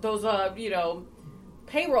do those you know,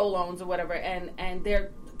 payroll loans or whatever, and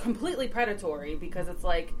they're completely predatory because it's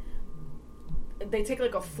like they take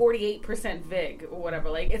like a 48% VIG or whatever.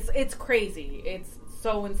 Like it's crazy. It's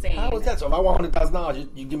so insane. How is that? So if I want $100,000,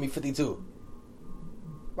 you give me 52.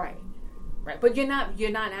 Right. But you're not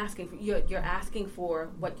asking for, you're asking for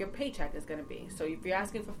what your paycheck is going to be. So if you're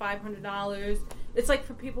asking for $500, it's like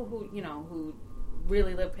for people who, you know, who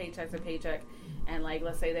really live paycheck to paycheck, and like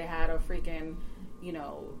let's say they had a freaking, you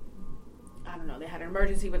know, I don't know, they had an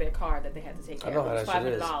emergency with their car that they had to take care of. It was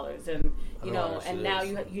 $500, and you know, and now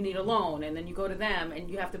you need a loan, and then you go to them and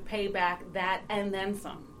you have to pay back that and then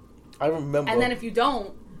some. I remember. And then if you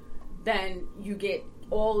don't, then you get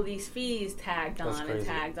all of these fees tagged on and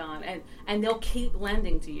tagged on, and they'll keep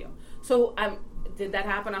lending to you. So did that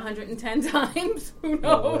happen 110 times? Who knows?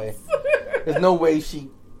 No way. There's no way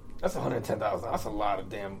that's $110,000. That's a lot of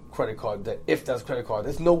damn credit card debt. If that's credit card,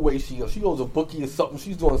 there's no way she owes a bookie or something.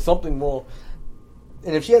 She's doing something wrong.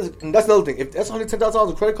 And if she has, and that's another thing. If that's $110,000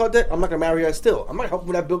 in credit card debt, I'm not gonna marry her still. I might help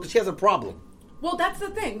with that bill because she has a problem. Well, that's the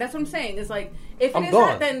thing. That's what I'm saying. It's like if it is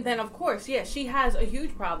that, then of course, yeah, she has a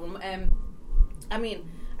huge problem. And I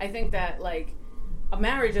mean, I think that like a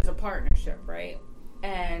marriage is a partnership, right?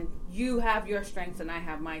 And you have your strengths and I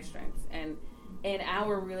have my strengths. And in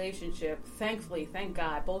our relationship, thankfully, thank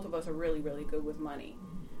God, both of us are really, really good with money.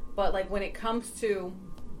 But like when it comes to,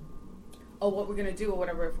 what we're going to do or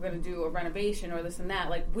whatever, if we're going to do a renovation or this and that,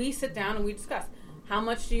 like we sit down and we discuss how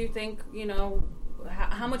much do you think, you know,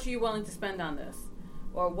 how much are you willing to spend on this?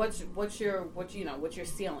 Or what's your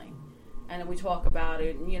ceiling? And then we talk about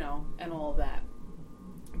it, and, you know, and all of that.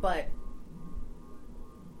 But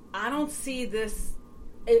I don't see this.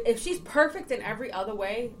 If she's perfect in every other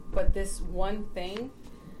way, but this one thing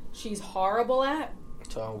she's horrible at,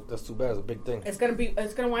 so that's too bad. It's a big thing. It's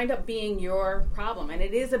gonna wind up being your problem, and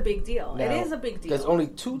it is a big deal. Now, it is a big deal. There's only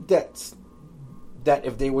 2 debts that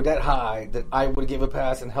if they were that high, that I would give a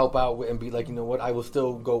pass and help out with and be like, you know what, I will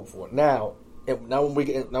still go for it. Now when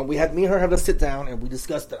we had me and her have to sit down and we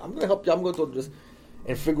discussed that. I'm gonna help you. I'm gonna go through this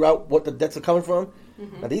and figure out what the debts are coming from.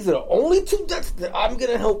 Mm-hmm. Now these are the only 2 debts that I'm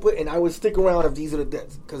gonna help with, and I would stick around if these are the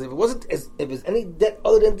debts. Because if it's any debt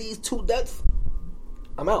other than these 2 debts,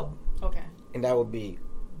 I'm out. Okay. And that would be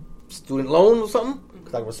student loan or something.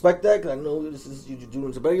 Because I respect that. Because I know this is you're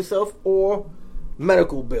doing to better yourself, or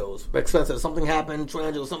medical bills, expenses. Something happened,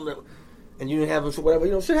 transit or something, that, and you didn't have it, whatever.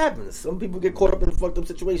 You know, shit happens. Some people get caught up in a fucked up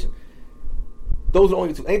situation. Those are the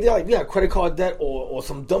only 2. Anything like credit card debt or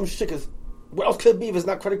some dumb shit. Because what else could it be if it's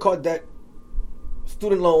not credit card debt,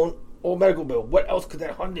 student loan, or medical bill? What else could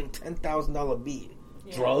that $110,000 be?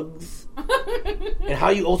 Yeah. Drugs? And how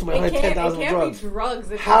you ultimately $110,000 for drugs?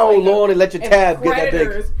 Drugs. How long they let your tab get that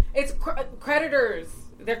big? It's creditors.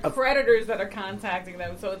 They're creditors that are contacting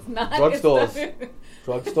them, so it's not drugstores.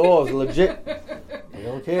 Drugstores, legit. They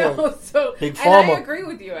don't care. No, Big Pharma. And I agree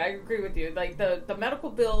with you. Like the medical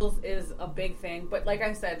bills is a big thing, but like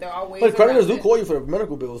I said, there are ways. But creditors do call you for the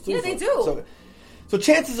medical bills too. Yeah, they do. So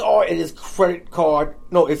chances are it is credit card.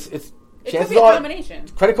 No, it's it could be a combination.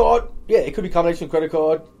 Credit card. Yeah, it could be a combination of credit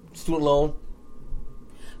card, student loan.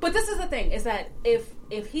 But this is the thing: is that if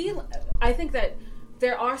he, I think that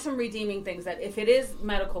there are some redeeming things that if it is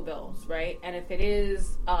medical bills, right, and if it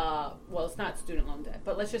is, well, it's not student loan debt,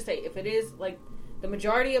 but let's just say if it is like the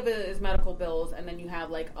majority of it is medical bills, and then you have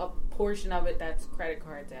like a portion of it that's credit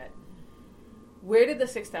card debt. Where did the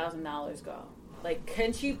 $6,000 go? Like,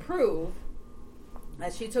 can she prove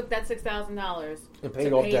that she took that $6,000 to pay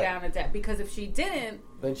down a debt? Because if she didn't,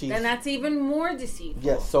 then that's even more deceitful.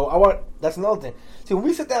 Yes, so that's another thing. See, when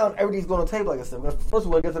we sit down, everything's going on the table, like I said. First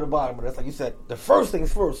of all, get to the bottom, but that's like you said. The first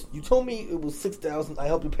things first. You told me it was $6,000. I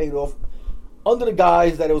helped you pay it off under the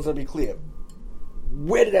guise that it was going to be clear.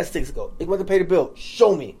 Where did that $6,000 go? It went to pay the bill.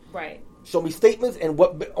 Show me. Right. Show me statements and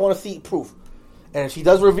what I want to see proof. And if she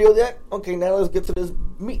does reveal that, okay, now let's get to this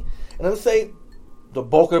meat. And let's say the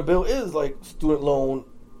bulk of the bill is like student loan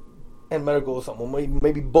and medical or something.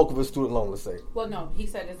 Maybe bulk of a student loan, let's say. Well, no, he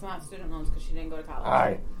said it's not student loans because she didn't go to college. All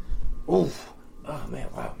right. Oof. Oh, man,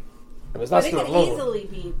 wow. If it's not student loan, it could easily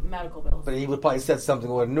be medical bills. But he would probably said something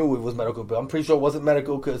or knew it was medical bill. I'm pretty sure it wasn't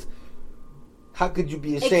medical because how could you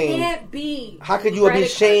be ashamed? It can't be. How could you be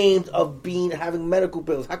ashamed of having medical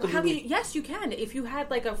bills? How could Yes, you can. If you had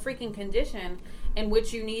like a freaking condition in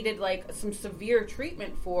which you needed like some severe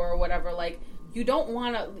treatment for or whatever, like you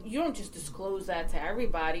don't just disclose that to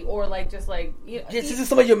everybody or like just like this is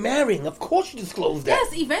somebody you're marrying. Of course you disclose that.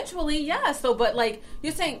 Yes, eventually, yes. So, but like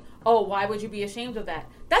you're saying, oh, why would you be ashamed of that?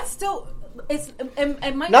 That's still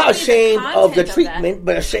it might not ashamed of the treatment,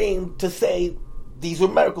 but ashamed to say these were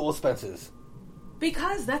medical expenses.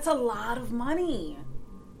 Because that's a lot of money.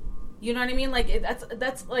 You know what I mean? Like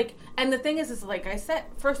that's like, and the thing is like I said,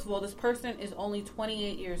 first of all, this person is only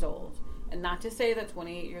 28 years old, and not to say that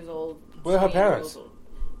 28 years old. Where are her parents?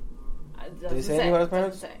 Did he say anything about his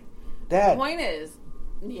parents? Dad. The point is,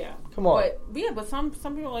 yeah. Come on. But some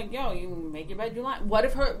people are like, yo, you make your bed, you lie. What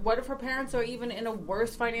if her parents are even in a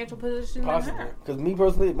worse financial position than her? Because me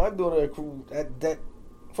personally, my daughter accrued that.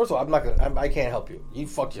 First of all, I can't help you. You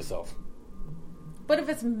fuck yourself. But if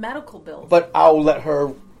it's medical bills. But I'll let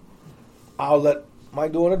my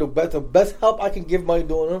daughter, the best help I can give my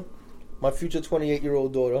daughter, my future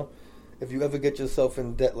 28-year-old daughter, if you ever get yourself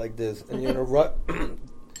in debt like this and you're in a rut, I'm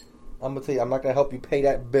going to tell you, I'm not going to help you pay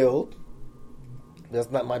that bill. That's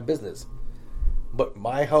not my business. But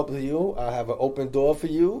my help to you, I have an open door for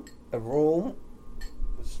you, a room,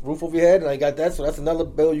 roof over your head, and I got that. So that's another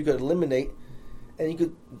bill you could eliminate, and you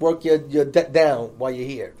could work your debt down while you're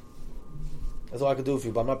here. That's all I can do for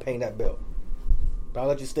you, but I'm not paying that bill. But I'll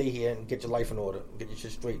let you stay here and get your life in order, and get your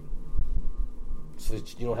shit straight, so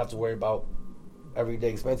that you don't have to worry about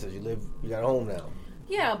everyday expenses. You got a home now.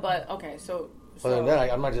 Yeah, but okay, so other than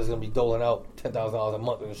that, I'm not just gonna be doling out $10,000 a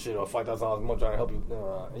month and shit, or $5,000 a month trying to help you.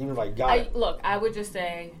 Even if I got it. Look, I would just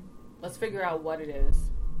say, let's figure out what it is,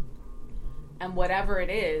 and whatever it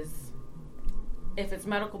is. If it's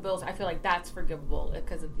medical bills, I feel like that's forgivable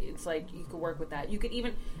because it's like you could work with that. You could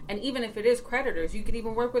even if it is creditors, you could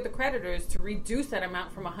even work with the creditors to reduce that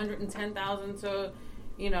amount from $110,000 to,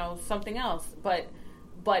 something else. But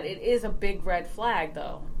it is a big red flag,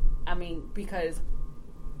 though. I mean, because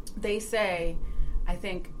they say, I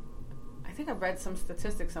think I read some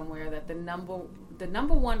statistics somewhere that the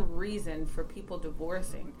number one reason for people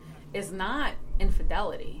divorcing is not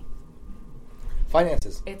infidelity.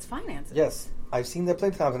 Finances. It's finances. Yes. I've seen that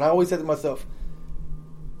plenty of times. And I always said to myself,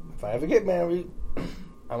 if I ever get married,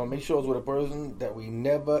 I'm going to make sure it's with a person that we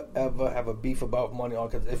never, ever have a beef about money on.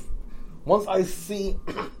 Because once I see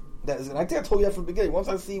that, and I think I told you that from the beginning, once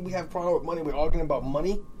I see we have problem with money, we're arguing about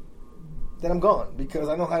money, then I'm gone. Because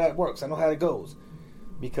I know how that works. I know how it goes.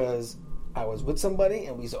 Because I was with somebody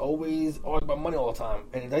and we used to always argue about money all the time.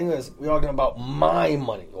 And the thing is, we're arguing about my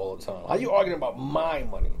money all the time. How you arguing about my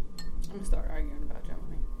money? I'm going to start arguing about your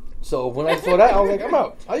money. So when I saw that, I was like, I'm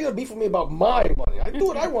out. How you going to beef with me about my money? I do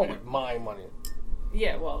what I want with my money.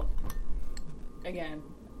 Yeah, well, again,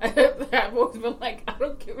 I've always been like, I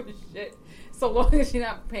don't give a shit. So long as you're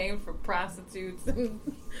not paying for prostitutes and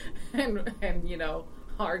you know,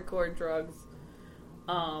 hardcore drugs.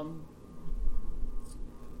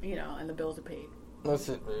 You know, and the bills are paid. That's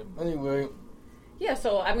it, babe. Anyway. Yeah,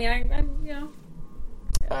 so, I mean, I you know.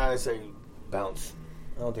 I say bounce.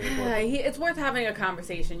 I don't think it's worth it. It's worth having a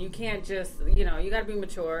conversation. You can't just, you know, you got to be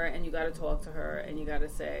mature and you got to talk to her and you got to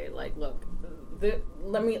say, like, look,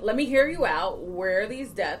 let me hear you out. Where are these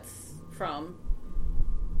debts from?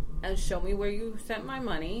 And show me where you sent my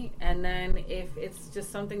money. And then if it's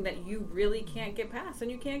just something that you really can't get past,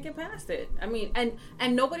 then you can't get past it. I mean, and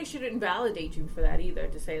nobody should invalidate you for that either,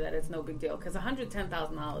 to say that it's no big deal. Because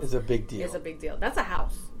 $110,000 is a big deal. Is a big deal. That's a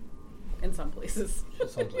house in some places.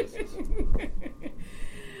 Some places.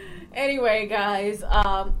 Anyway, guys,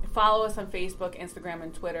 follow us on Facebook, Instagram,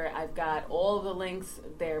 and Twitter. I've got all of the links.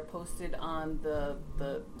 They're posted on the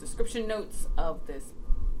description notes of this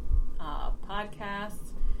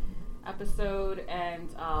podcast episode, and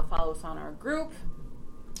follow us on our group.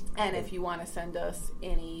 And if you want to send us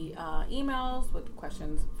any emails with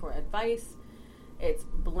questions for advice, it's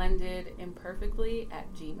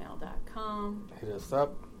blendedimperfectly@gmail.com. Hit us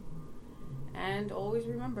up. And always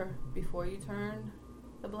remember, before you turn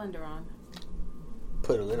the blender on,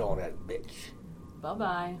 put a lid on that bitch.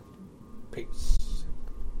 Bye-bye. Peace.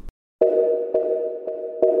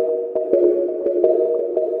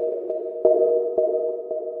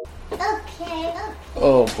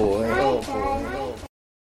 Oh boy. Oh boy.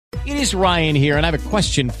 It is Ryan here, and I have a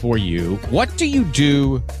question for you. What do you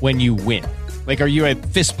do when you win? Like, are you a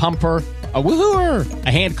fist pumper, a woohooer,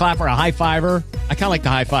 a hand clapper, a high fiver? I kind of like the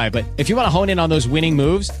high five, but if you want to hone in on those winning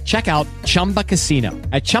moves, check out Chumba Casino.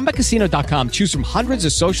 At ChumbaCasino.com, choose from hundreds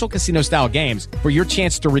of social casino-style games for your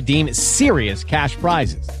chance to redeem serious cash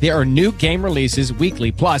prizes. There are new game releases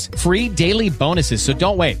weekly, plus free daily bonuses. So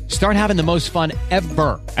don't wait. Start having the most fun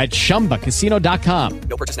ever at ChumbaCasino.com.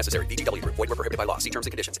 No purchase necessary. VGW Group. Void where prohibited by law. See terms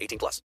and conditions. 18+.